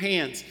from your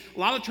hands. A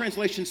lot of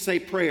translations say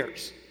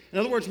prayers. In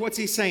other words, what's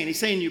he saying? He's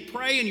saying you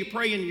pray and you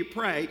pray and you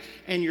pray,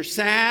 and you're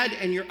sad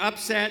and you're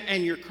upset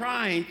and you're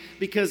crying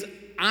because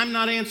I'm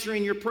not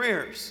answering your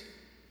prayers.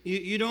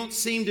 You don't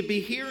seem to be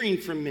hearing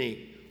from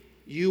me.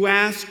 You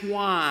ask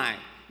why.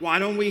 Why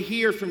don't we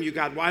hear from you,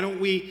 God? Why don't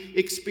we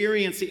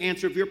experience the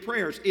answer of your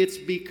prayers? It's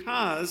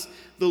because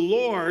the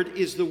Lord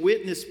is the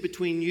witness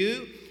between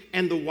you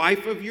and the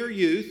wife of your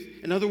youth.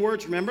 In other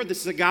words, remember,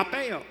 this is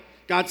agapeo.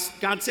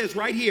 God says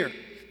right here,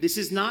 this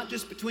is not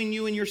just between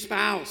you and your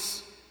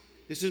spouse.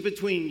 This is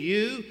between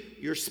you,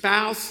 your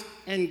spouse,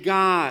 and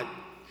God.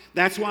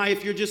 That's why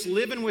if you're just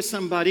living with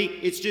somebody,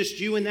 it's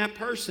just you and that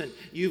person.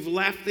 You've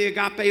left the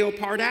agapeo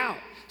part out.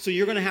 So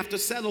you're going to have to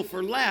settle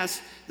for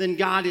less than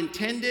God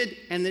intended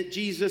and that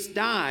Jesus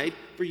died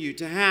for you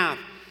to have.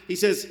 He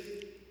says,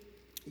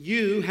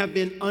 you have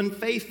been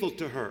unfaithful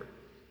to her.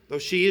 Though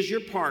she is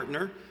your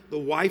partner, the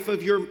wife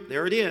of your,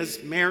 there it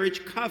is,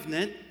 marriage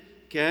covenant,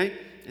 okay?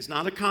 It's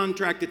not a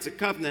contract, it's a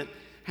covenant.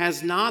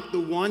 Has not the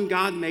one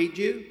God made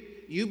you?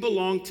 You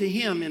belong to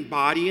him in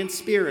body and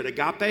spirit,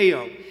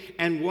 agapeo.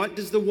 And what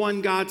does the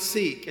one God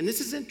seek? And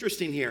this is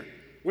interesting here.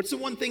 What's the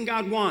one thing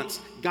God wants?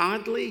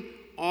 Godly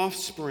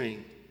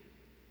offspring.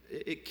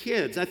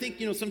 kids, I think,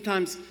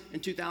 sometimes in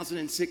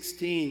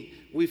 2016,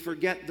 we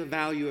forget the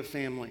value of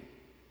family.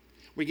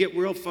 We get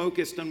real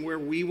focused on where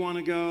we want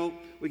to go.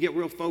 We get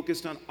real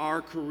focused on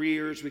our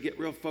careers. We get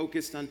real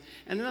focused on,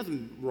 and there's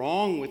nothing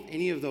wrong with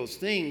any of those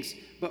things,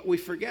 but we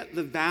forget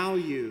the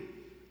value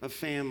of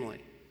family.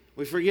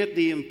 We forget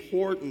the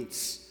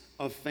importance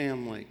of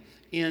family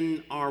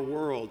in our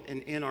world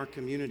and in our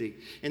community.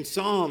 In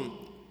Psalm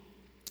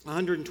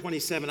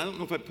 127, I don't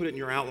know if I put it in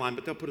your outline,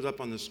 but they'll put it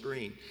up on the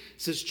screen.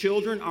 It says,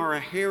 children are a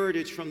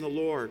heritage from the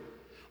Lord.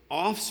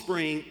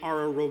 Offspring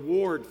are a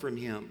reward from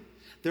him.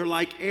 They're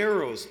like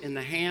arrows in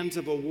the hands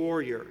of a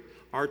warrior,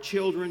 our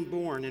children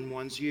born in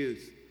one's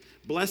youth.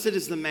 Blessed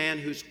is the man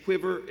whose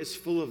quiver is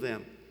full of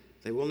them.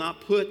 They will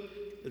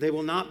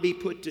not be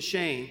put to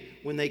shame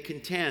when they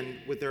contend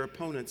with their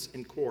opponents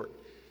in court.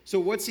 So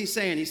what's he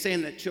saying? He's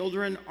saying that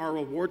children are a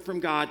reward from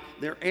God.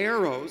 They're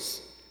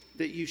arrows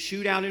that you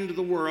shoot out into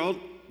the world,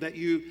 that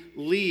you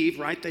leave,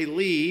 right? They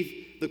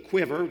leave the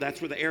quiver.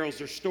 That's where the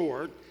arrows are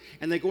stored.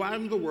 And they go out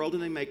into the world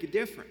and they make a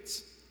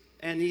difference.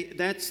 And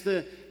that's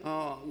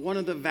one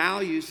of the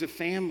values of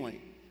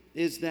family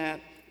is that,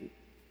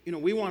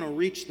 we want to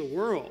reach the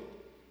world.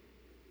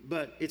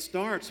 But it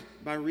starts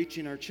by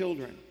reaching our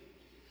children.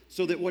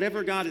 So that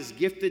whatever God has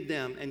gifted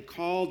them and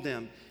called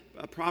them,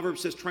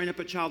 Proverbs says, train up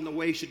a child in the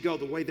way he should go,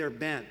 the way they're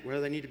bent,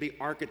 whether they need to be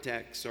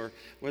architects or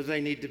whether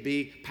they need to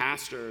be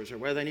pastors or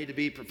whether they need to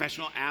be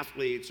professional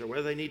athletes or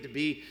whether they need to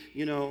be,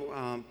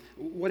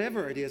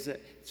 whatever it is,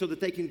 so that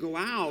they can go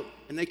out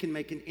and they can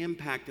make an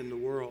impact in the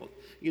world.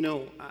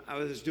 I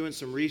was doing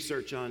some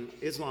research on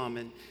Islam,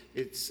 and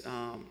it's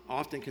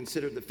often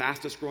considered the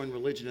fastest growing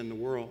religion in the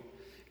world.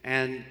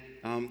 And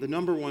the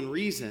number one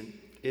reason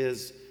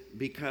is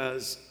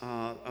because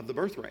of the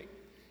birth rate.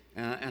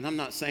 And I'm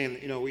not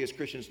saying, we as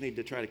Christians need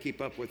to try to keep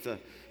up with the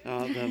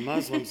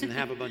Muslims and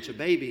have a bunch of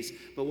babies.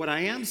 But what I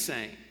am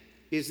saying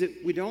is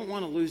that we don't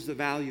want to lose the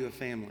value of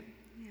family.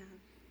 Yeah.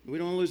 We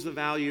don't want to lose the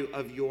value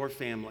of your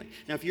family.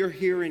 Now, if you're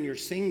here and you're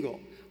single,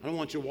 I don't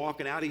want you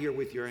walking out of here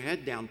with your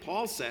head down.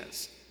 Paul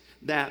says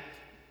that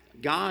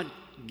God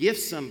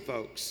gifts some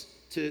folks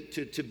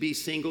to be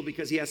single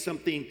because he has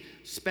something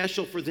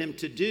special for them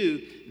to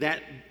do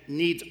that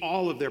needs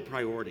all of their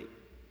priority.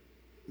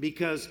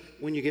 Because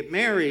when you get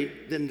married,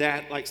 then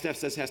that, like Steph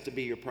says, has to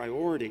be your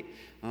priority.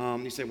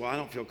 You say, well, I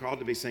don't feel called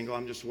to be single.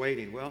 I'm just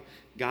waiting. Well,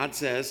 God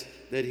says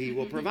that he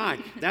will provide.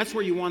 That's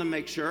where you want to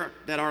make sure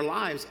that our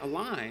lives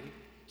align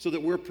so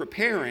that we're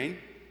preparing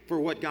for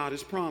what God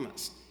has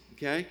promised.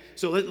 Okay?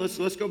 So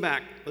let's go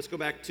back. Let's go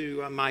back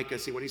to Micah,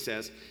 see what he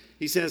says.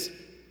 He says,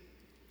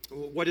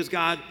 what does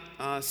God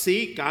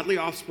seek? Godly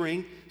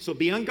offspring. So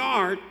be on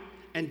guard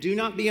and do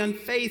not be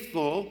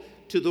unfaithful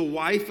to the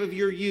wife of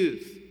your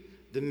youth.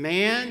 The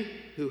man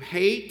who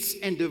hates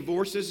and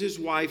divorces his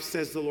wife,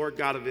 says the Lord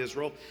God of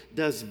Israel,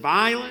 does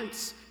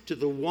violence to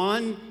the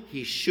one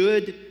he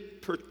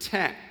should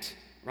protect,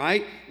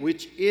 right?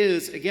 Which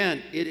is,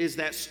 again, it is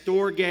that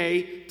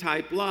storge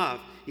type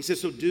love. He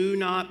says, so do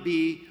not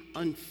be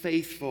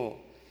unfaithful.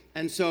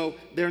 And so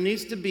there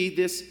needs to be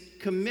this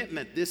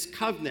commitment, this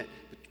covenant,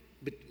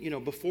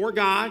 before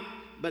God,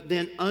 but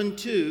then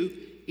unto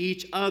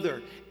each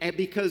other. And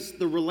because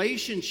the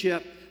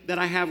relationship that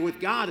I have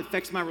with God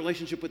affects my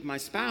relationship with my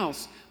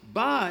spouse,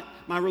 but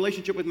my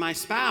relationship with my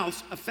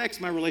spouse affects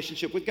my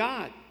relationship with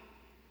God.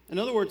 In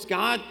other words,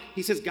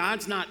 he says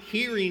God's not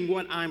hearing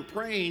what I'm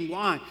praying.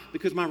 Why?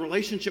 Because my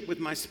relationship with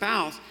my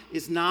spouse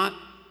is not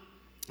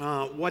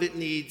what it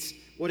needs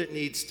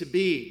to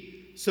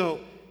be. So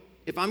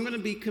if I'm going to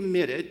be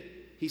committed,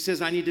 he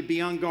says I need to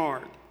be on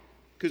guard.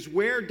 Because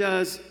where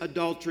does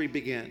adultery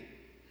begin?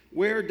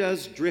 Where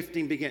does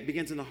drifting begin? It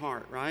begins in the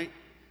heart, right?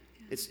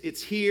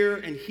 It's here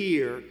and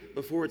here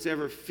before it's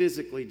ever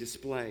physically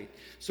displayed.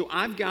 So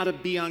I've got to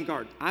be on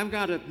guard. I've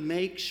got to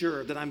make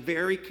sure that I'm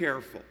very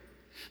careful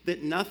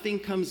that nothing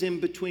comes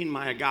in between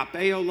my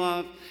agapeo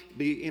love,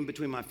 in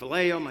between my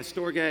phileo, my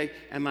storge,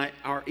 and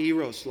our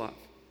eros love.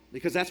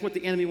 Because that's what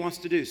the enemy wants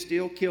to do,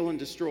 steal, kill, and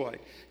destroy,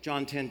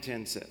 John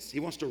 10:10 says.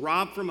 He wants to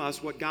rob from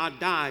us what God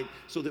died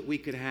so that we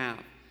could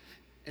have.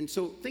 And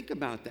so think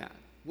about that.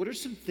 What are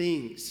some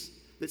things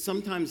that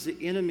sometimes the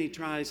enemy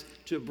tries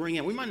to bring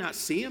in? We might not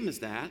see them as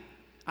that.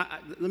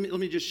 Let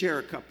me just share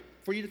a couple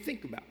for you to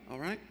think about, all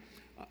right?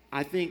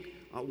 I think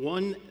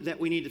one that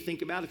we need to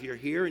think about if you're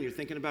here and you're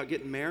thinking about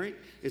getting married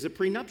is a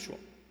prenuptial.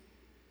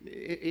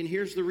 And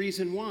here's the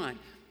reason why.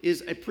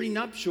 Is a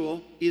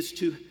prenuptial is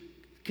to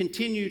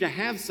continue to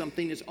have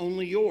something that's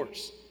only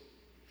yours,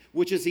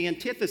 which is the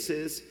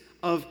antithesis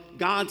of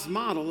God's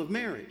model of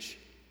marriage.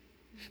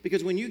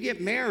 Because when you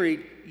get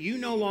married, you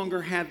no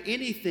longer have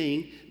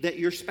anything that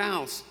your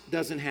spouse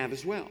doesn't have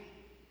as well.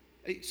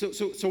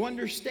 So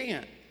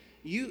understand,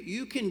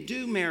 you can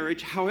do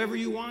marriage however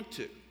you want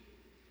to.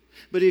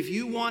 But if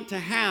you want to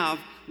have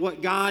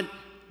what God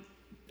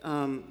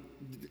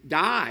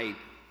died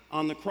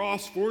on the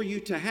cross for you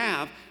to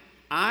have,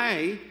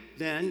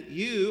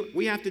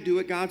 we have to do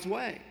it God's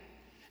way.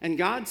 And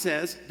God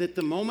says that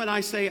the moment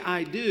I say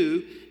I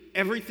do,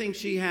 everything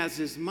she has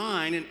is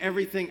mine and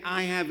everything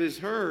I have is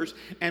hers.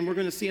 And we're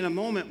going to see in a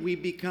moment, we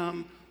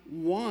become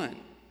one.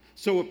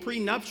 So a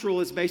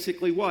prenuptial is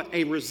basically what?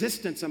 A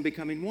resistance on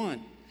becoming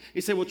one.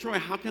 You say, well, Troy,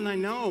 how can I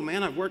know?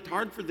 Man, I've worked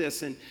hard for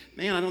this. And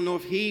man, I don't know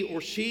if he or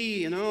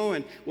she, and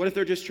what if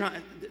they're just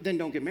trying? Then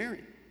don't get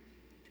married.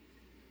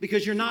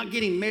 Because you're not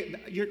getting married.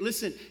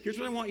 Listen, here's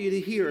what I want you to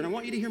hear. And I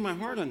want you to hear my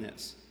heart on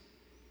this.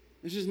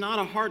 This is not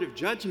a heart of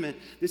judgment.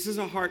 This is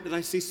a heart that I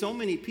see so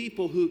many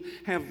people who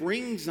have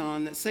rings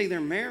on that say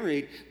they're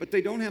married, but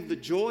they don't have the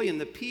joy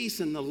and the peace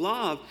and the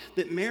love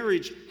that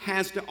marriage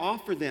has to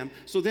offer them.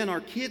 So then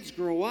our kids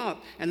grow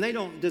up and they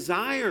don't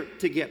desire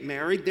to get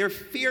married. They're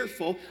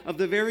fearful of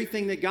the very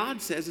thing that God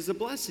says is a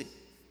blessing.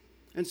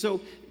 And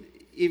so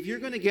if you're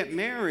going to get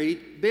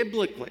married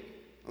biblically,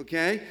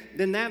 okay,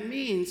 then that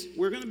means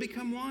we're going to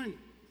become one.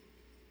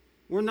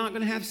 We're not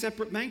going to have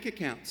separate bank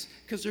accounts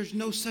because there's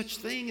no such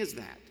thing as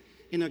that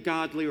in a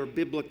godly or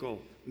biblical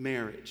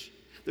marriage.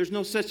 There's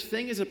no such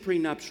thing as a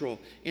prenuptial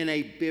in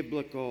a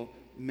biblical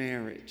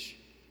marriage.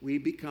 We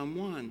become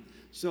one.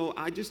 So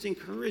I just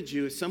encourage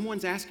you, if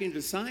someone's asking you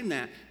to sign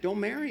that, don't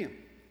marry him.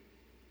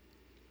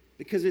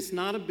 Because it's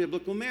not a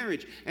biblical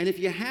marriage. And if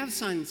you have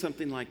signed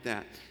something like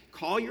that,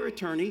 call your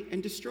attorney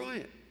and destroy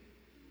it.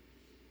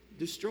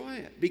 Destroy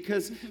it.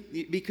 Because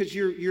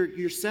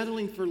you're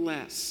settling for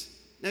less.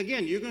 Now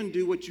again, you're going to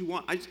do what you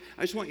want. I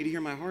just want you to hear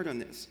my heart on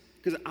this.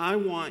 Because I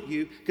want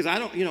you, because I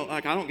don't, I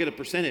don't get a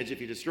percentage if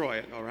you destroy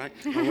it, all right?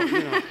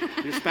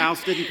 Your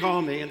spouse didn't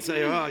call me and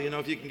say,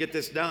 if you can get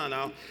this done,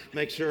 I'll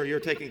make sure you're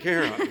taken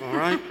care of, all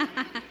right?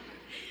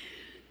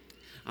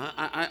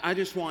 I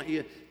just want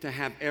you to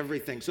have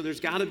everything. So there's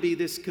got to be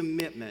this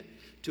commitment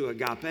to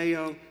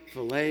agapeo,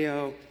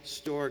 phileo,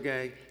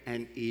 storge,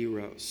 and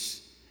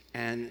eros.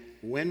 And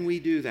when we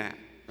do that,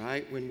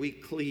 right, when we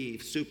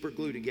cleave, super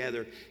glue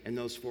together in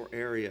those 4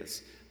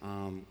 areas,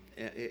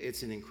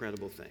 it's an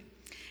incredible thing.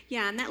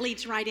 Yeah, and that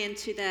leads right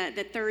into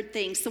the third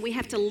thing. So we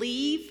have to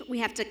leave, we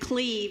have to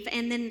cleave,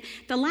 and then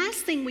the last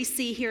thing we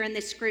see here in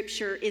the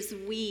scripture is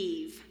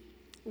weave.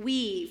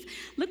 Weave.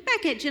 Look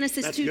back at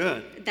Genesis 2.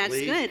 Good. That's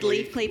leave, good.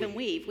 Cleave, Leave, cleave, and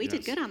weave. We yes.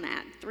 did good on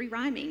that. 3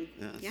 rhyming.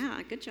 Yes.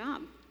 Yeah, good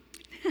job.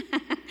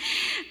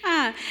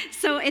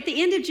 So at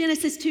the end of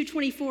Genesis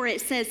 2:24,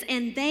 it says,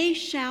 and they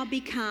shall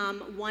become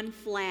one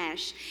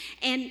flesh.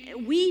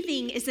 And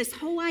weaving is this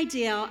whole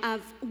idea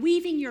of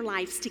weaving your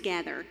lives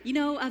together,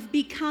 of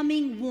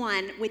becoming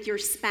one with your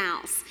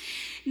spouse.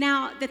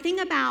 Now, the thing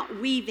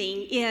about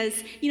weaving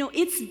is,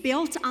 it's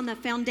built on the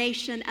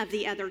foundation of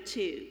the other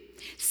two.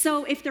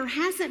 So if there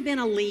hasn't been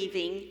a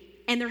leaving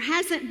and there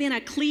hasn't been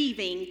a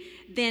cleaving,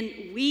 then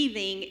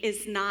weaving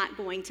is not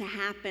going to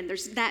happen.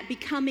 There's that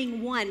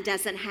becoming one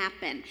doesn't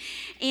happen.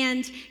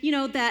 And,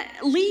 the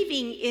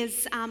leaving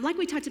is, like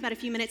we talked about a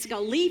few minutes ago,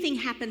 leaving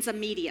happens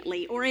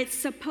immediately, or it's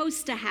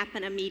supposed to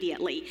happen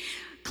immediately.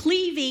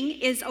 Cleaving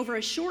is over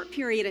a short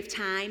period of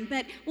time,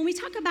 but when we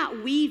talk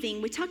about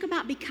weaving, we talk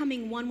about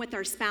becoming one with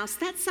our spouse.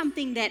 That's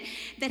something that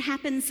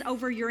happens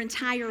over your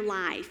entire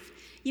life.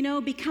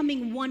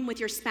 Becoming one with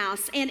your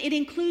spouse. And it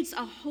includes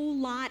a whole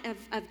lot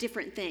of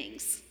different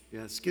things.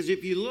 Yes, because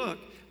if you look,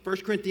 1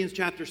 Corinthians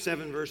chapter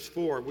 7, verse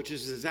 4, which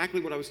is exactly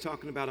what I was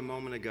talking about a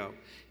moment ago.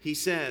 He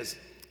says,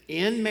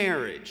 in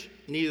marriage,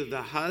 neither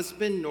the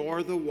husband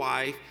nor the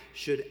wife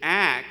should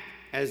act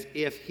as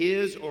if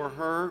his or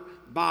her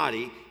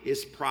body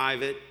is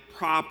private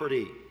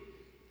property.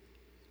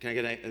 Can I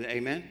get an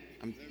amen?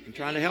 I'm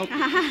trying to help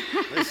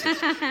you. Listen,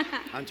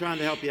 I'm trying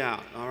to help you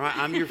out, all right?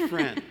 I'm your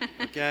friend,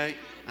 okay?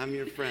 I'm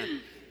your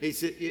friend. He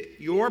said,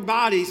 your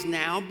bodies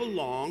now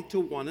belong to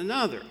one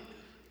another,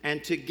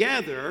 and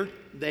together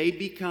they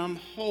become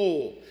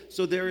whole.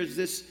 So there is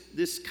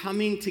this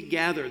coming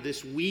together,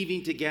 this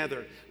weaving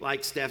together,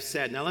 like Steph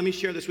said. Now let me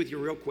share this with you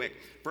real quick.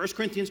 1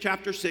 Corinthians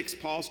chapter 6,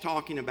 Paul's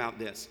talking about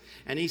this.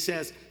 And he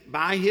says,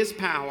 by his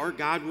power,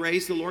 God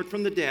raised the Lord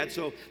from the dead.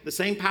 So the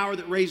same power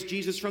that raised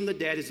Jesus from the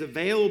dead is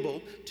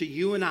available to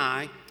you and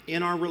I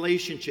in our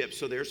relationship.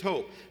 So there's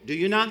hope. Do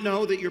you not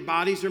know that your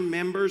bodies are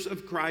members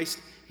of Christ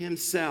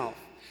himself?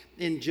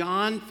 In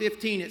John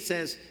 15, it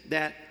says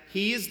that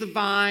he is the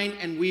vine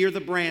and we are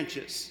the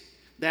branches,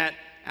 that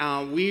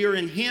we are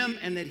in him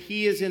and that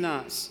he is in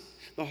us.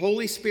 The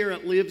Holy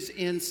Spirit lives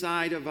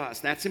inside of us.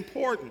 That's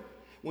important.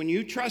 When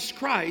you trust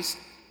Christ,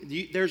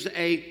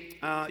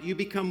 you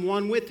become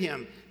one with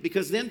him.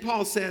 Because then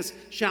Paul says,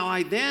 shall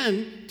I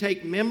then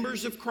take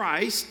members of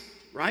Christ,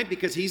 right?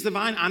 Because he's the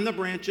vine, I'm the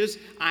branches,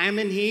 I am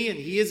in he and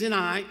he is in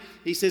I.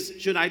 He says,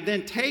 should I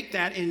then take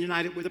that and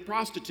unite it with a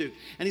prostitute?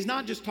 And he's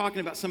not just talking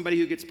about somebody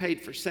who gets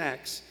paid for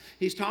sex.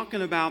 He's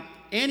talking about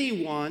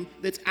anyone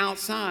that's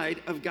outside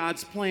of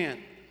God's plan.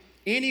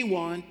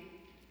 Anyone,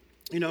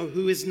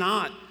 who is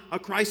not a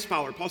Christ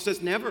follower. Paul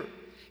says never.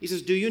 He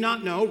says, do you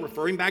not know,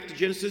 referring back to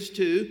Genesis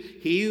 2,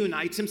 he who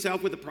unites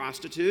himself with a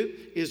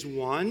prostitute is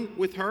one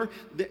with her.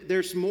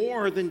 There's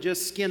more than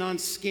just skin on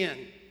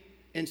skin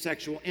in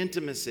sexual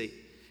intimacy.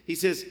 He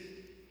says,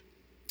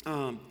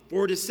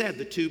 for it is said,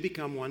 the two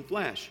become one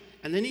flesh.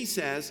 And then he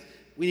says,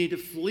 we need to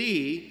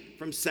flee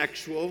from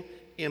sexual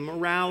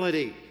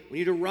immorality. We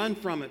need to run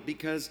from it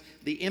because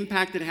the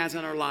impact it has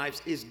on our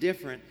lives is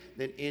different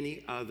than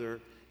any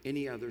other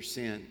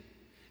sin.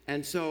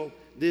 And so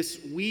this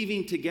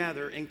weaving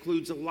together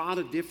includes a lot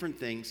of different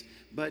things,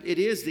 but it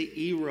is the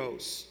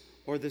eros,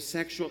 or the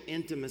sexual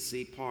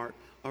intimacy part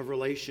of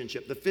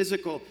relationship. The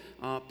physical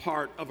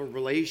part of a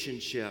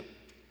relationship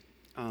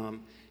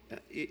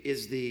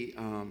is the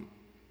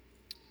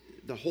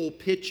whole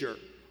picture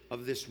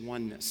of this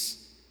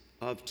oneness,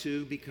 of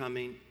two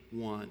becoming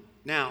one.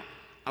 Now,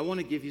 I want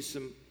to give you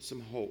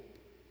some hope,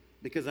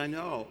 because I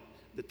know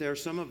that there are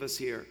some of us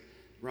here,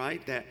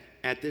 right, that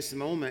at this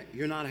moment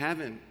you're not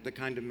having the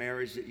kind of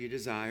marriage that you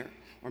desire.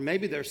 Or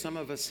maybe there's some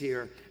of us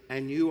here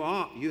and you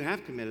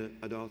have committed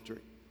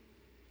adultery.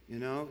 You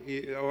know,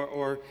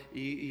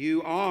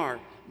 you are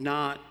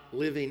not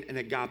living in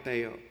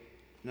agapeo.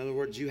 In other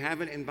words, you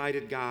haven't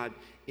invited God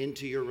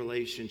into your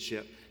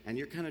relationship, and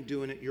you're kind of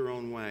doing it your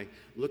own way.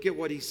 Look at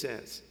what he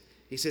says.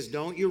 He says,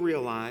 don't you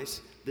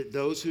realize that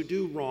those who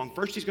do wrong,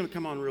 first he's going to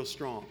come on real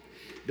strong.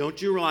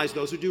 Don't you realize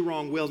those who do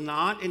wrong will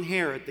not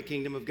inherit the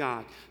kingdom of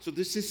God? So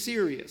this is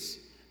serious.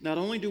 Not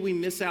only do we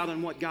miss out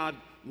on what God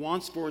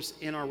wants for us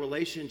in our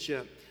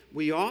relationship,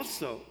 we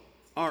also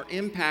are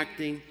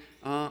impacting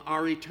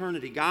our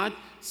eternity. God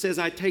says,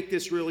 I take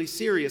this really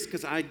serious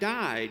because I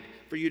died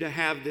for you to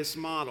have this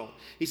model.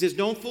 He says,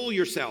 don't fool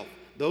yourself.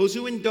 Those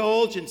who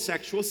indulge in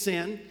sexual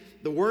sin,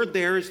 the word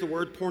there is the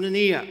word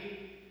porneia.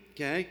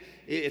 Okay?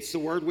 It's the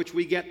word which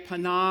we get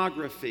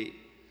pornography.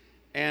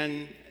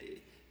 And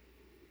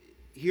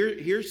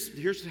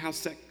here's how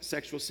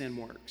sexual sin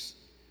works.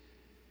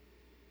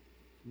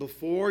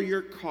 Before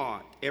you're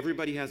caught,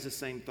 everybody has the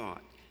same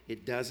thought.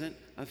 It doesn't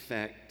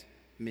affect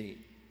me.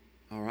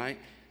 All right?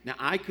 Now,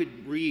 I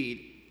could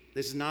read,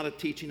 this is not a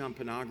teaching on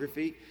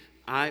pornography,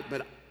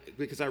 but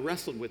because I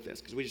wrestled with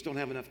this, because we just don't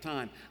have enough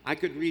time, I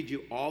could read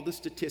you all the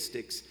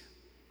statistics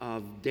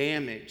of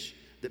damage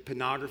that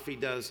pornography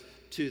does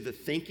to the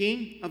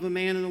thinking of a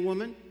man and a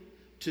woman,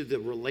 to the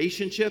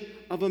relationship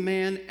of a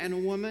man and a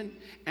woman,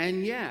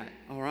 and yet,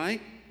 all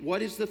right,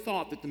 what is the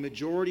thought that the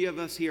majority of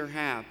us here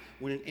have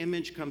when an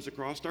image comes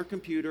across our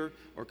computer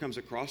or comes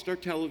across our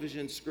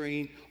television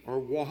screen or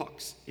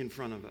walks in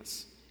front of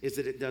us? Is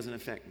that it doesn't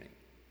affect me.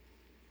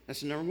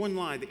 That's the number one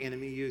lie the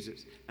enemy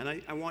uses.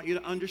 And I want you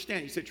to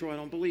understand. You say, Troy, I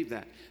don't believe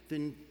that.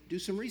 Then do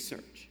some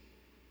research.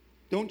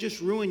 Don't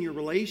just ruin your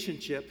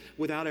relationship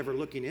without ever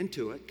looking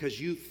into it because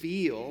you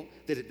feel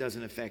that it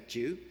doesn't affect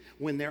you,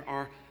 when there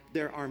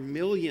are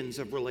millions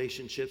of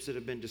relationships that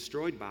have been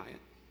destroyed by it.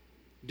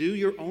 Do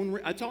your own,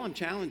 that's all I'm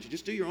challenging you.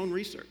 Just do your own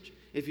research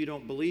if you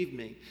don't believe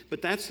me.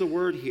 But that's the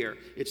word here.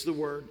 It's the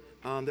word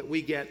that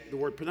we get, the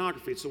word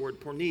pornography. It's the word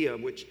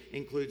porneia, which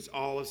includes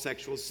all of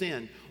sexual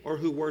sin, or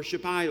who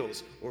worship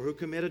idols, or who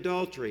commit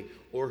adultery,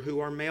 or who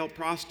are male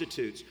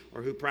prostitutes,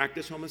 or who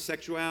practice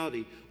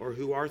homosexuality, or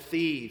who are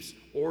thieves,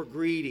 or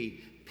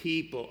greedy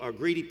people,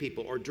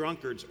 or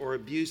drunkards, or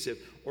abusive,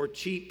 or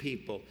cheat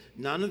people.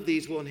 None of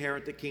these will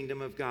inherit the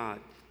kingdom of God.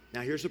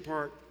 Now, here's a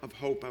part of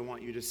hope I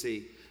want you to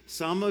see.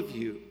 Some of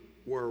you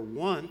were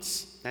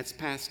once, that's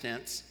past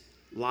tense,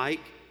 like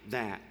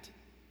that.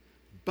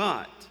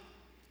 But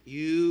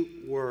you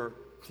were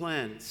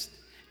cleansed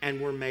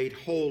and were made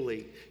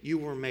holy. You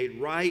were made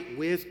right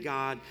with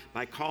God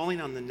by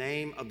calling on the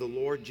name of the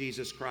Lord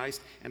Jesus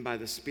Christ and by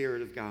the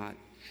Spirit of God.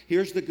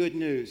 Here's the good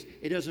news.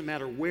 It doesn't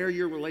matter where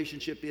your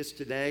relationship is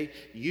today.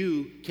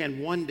 You can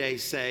one day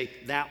say,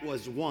 that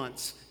was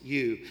once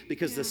you.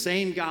 Because the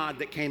same God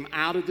that came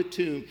out of the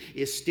tomb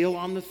is still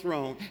on the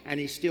throne, and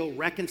he's still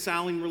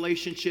reconciling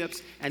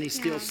relationships, and he's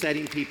still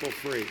setting people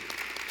free.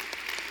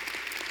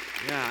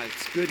 Yeah,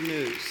 it's good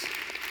news.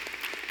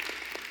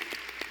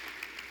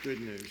 Good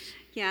news.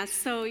 Yeah,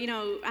 so,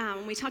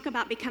 when we talk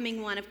about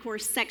becoming one, of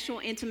course, sexual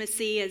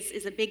intimacy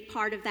is a big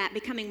part of that,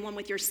 becoming one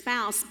with your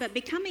spouse. But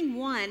becoming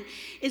one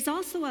is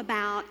also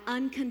about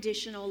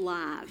unconditional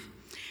love.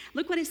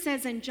 Look what it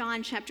says in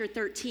John chapter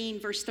 13,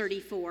 verse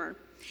 34.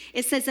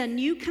 It says, a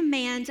new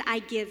command I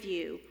give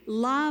you,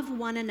 love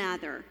one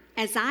another.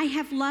 As I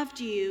have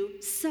loved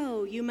you,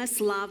 so you must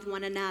love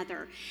one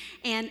another.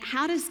 And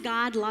how does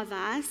God love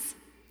us?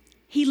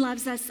 He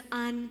loves us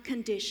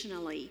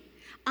unconditionally.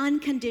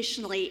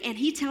 Unconditionally. And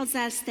he tells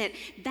us that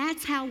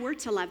that's how we're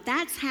to love.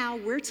 That's how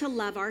we're to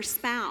love our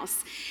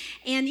spouse.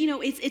 And,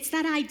 it's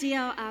that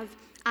idea of,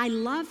 I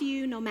love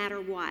you no matter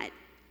what.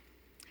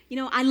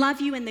 I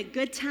love you in the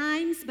good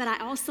times, but I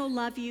also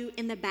love you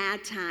in the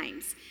bad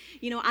times.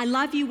 I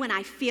love you when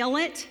I feel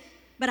it,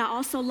 but I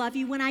also love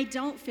you when I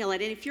don't feel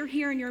it. And if you're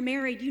here and you're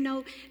married,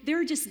 there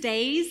are just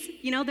days,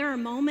 there are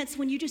moments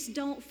when you just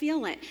don't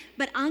feel it.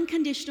 But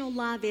unconditional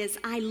love is,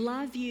 I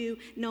love you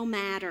no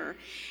matter.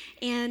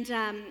 And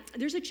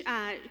there's a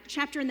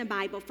chapter in the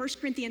Bible, 1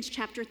 Corinthians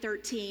chapter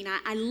 13.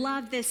 I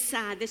love this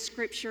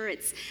scripture.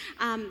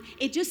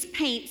 It just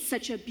paints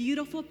such a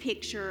beautiful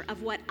picture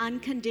of what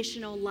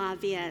unconditional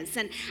love is.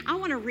 And I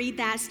want to read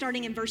that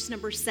starting in verse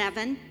number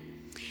 7.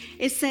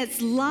 It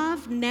says,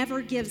 love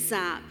never gives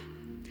up.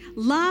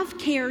 Love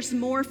cares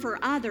more for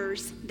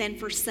others than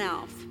for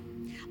self.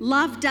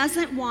 Love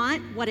doesn't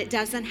want what it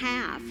doesn't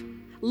have.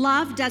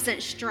 Love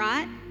doesn't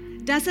strut,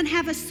 doesn't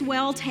have a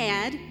swelled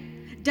head,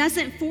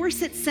 doesn't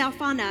force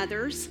itself on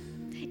others,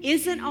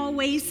 isn't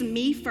always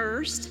me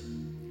first,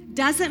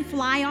 doesn't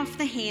fly off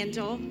the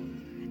handle,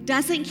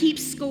 doesn't keep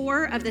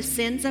score of the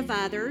sins of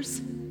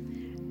others,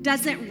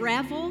 doesn't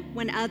revel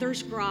when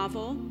others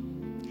grovel.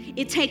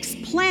 It takes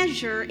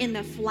pleasure in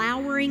the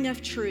flowering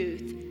of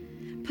truth,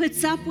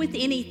 puts up with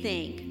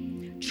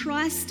anything,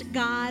 trusts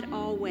God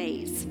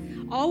always,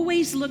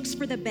 always looks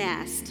for the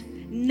best,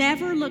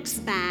 never looks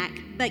back,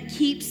 but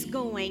keeps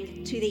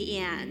going to the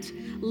end.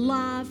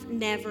 Love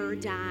never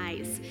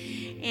dies.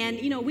 And,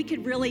 we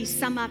could really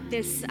sum up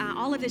this,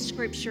 all of this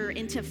scripture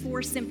into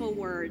 4 simple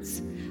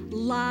words.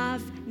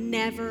 Love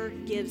never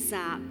gives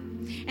up.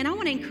 And I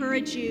want to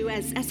encourage you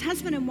as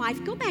husband and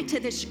wife, go back to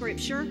this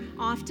scripture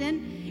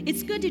often.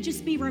 It's good to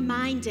just be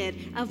reminded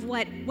of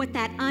what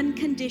that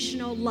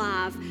unconditional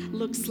love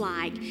looks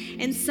like.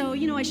 And so,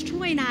 as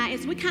Troy and I,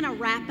 as we kind of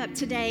wrap up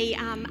today,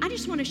 I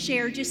just want to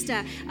share just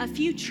a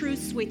few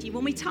truths with you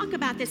when we talk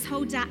about this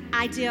whole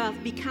idea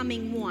of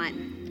becoming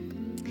one.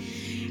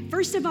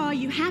 First of all,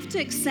 you have to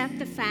accept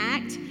the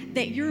fact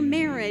that your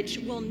marriage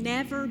will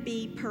never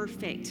be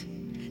perfect.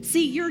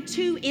 See, you're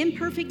 2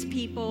 imperfect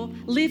people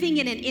living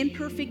in an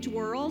imperfect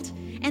world,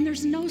 and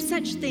there's no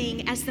such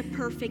thing as the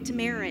perfect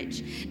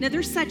marriage. Now,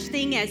 there's such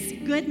thing as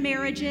good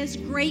marriages,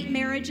 great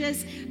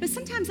marriages, but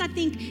sometimes I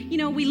think,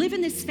 we live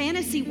in this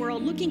fantasy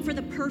world looking for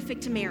the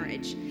perfect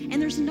marriage,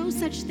 and there's no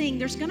such thing.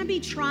 There's going to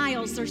be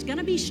trials, there's going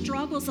to be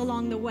struggles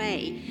along the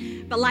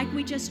way, but like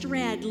we just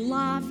read,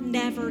 love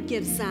never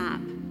gives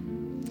up.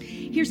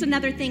 Here's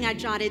another thing I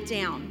jotted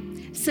down.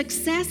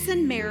 Success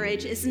in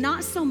marriage is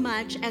not so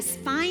much as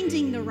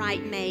finding the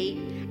right mate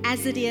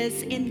as it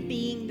is in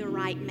being the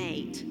right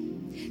mate.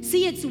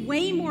 See, it's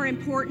way more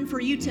important for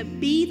you to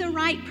be the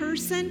right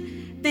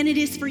person than it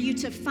is for you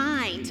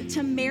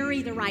to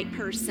marry the right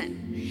person.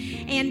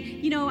 And,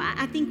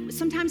 I think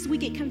sometimes we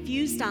get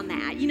confused on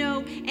that,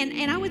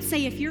 and I would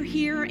say if you're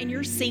here and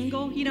you're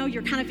single,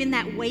 you're kind of in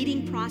that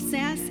waiting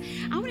process,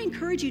 I would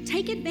encourage you,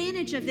 take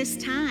advantage of this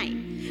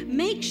time.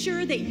 Make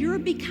sure that you're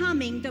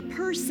becoming the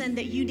person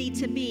that you need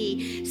to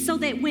be so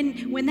that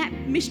when that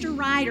Mr.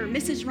 Right or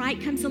Mrs. Right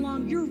comes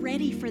along, you're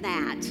ready for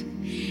that.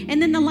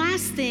 And then the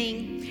last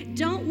thing,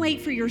 don't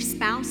wait for your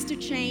spouse to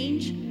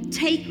change.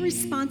 Take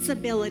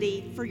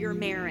responsibility for your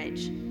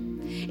marriage.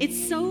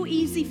 It's so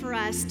easy for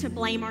us to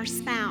blame our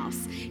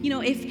spouse.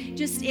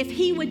 If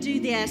he would do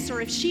this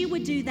or if she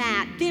would do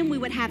that, then we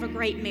would have a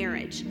great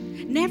marriage.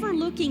 Never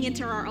looking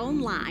into our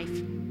own life.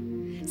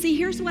 See,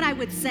 here's what I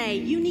would say.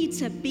 You need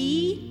to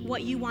be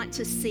what you want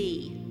to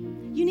see.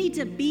 You need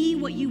to be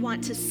what you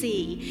want to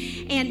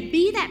see. And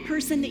be that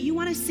person that you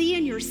want to see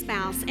in your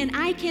spouse. And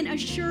I can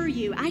assure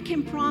you, I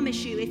can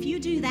promise you, if you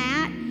do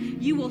that,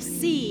 you will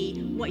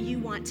see what you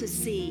want to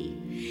see.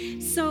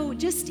 So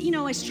just,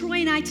 as Troy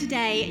and I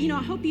today,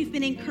 I hope you've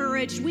been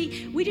encouraged.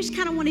 We just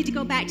kind of wanted to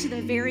go back to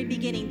the very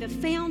beginning, the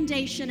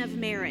foundation of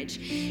marriage.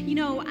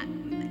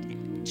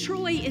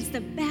 Troy is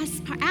the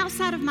best part.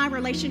 Outside of my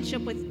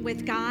relationship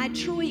with God,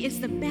 Troy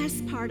is the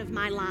best part of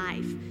my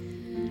life.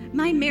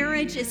 My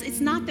marriage it's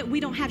not that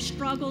we don't have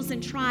struggles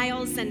and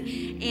trials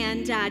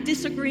and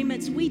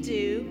disagreements. We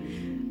do.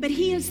 But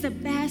he is the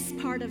best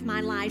part of my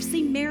life.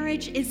 See,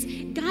 marriage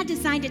God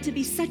designed it to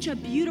be such a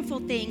beautiful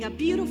thing, a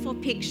beautiful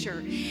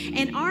picture.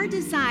 And our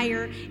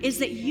desire is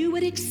that you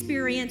would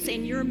experience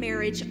in your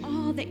marriage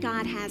all that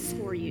God has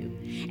for you.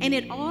 And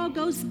it all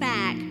goes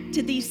back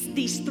to these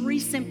 3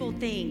 simple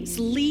things: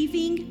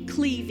 leaving,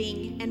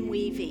 cleaving, and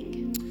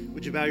weaving.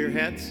 Would you bow your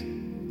heads?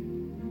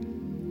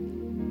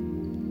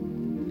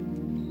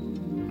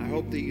 I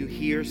hope that you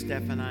hear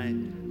Steph and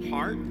I's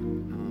heart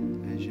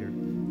as your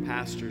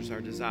pastors.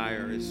 Our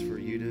desire is for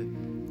you to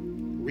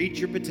reach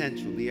your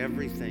potential, be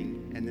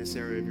everything in this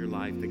area of your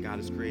life that God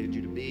has created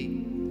you to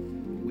be.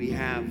 We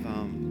have,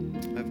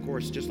 of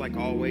course, just like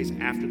always,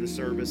 after the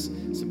service,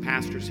 some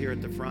pastors here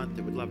at the front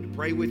that would love to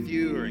pray with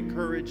you or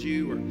encourage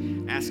you or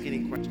ask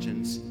any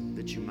questions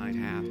that you might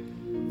have.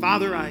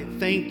 Father, I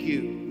thank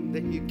you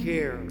that you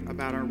care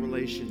about our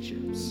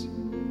relationships.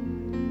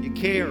 You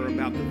care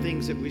about the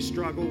things that we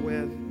struggle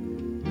with,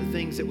 the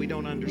things that we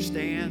don't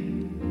understand,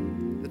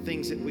 the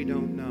things that we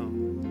don't know.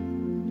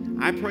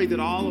 I pray that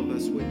all of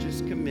us would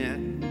just commit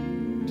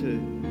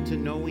to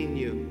knowing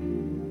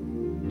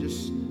you,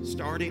 just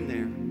starting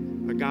there,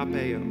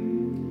 agapeo,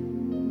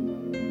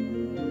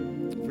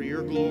 for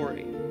your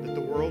glory, that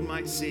the world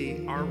might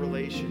see our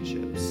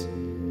relationships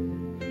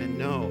and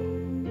know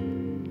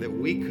that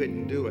we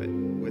couldn't do it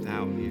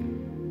without you.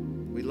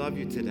 We love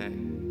you today.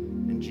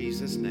 In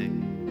Jesus'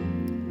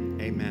 name,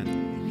 amen.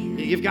 Can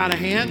you give God a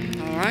hand?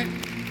 All right.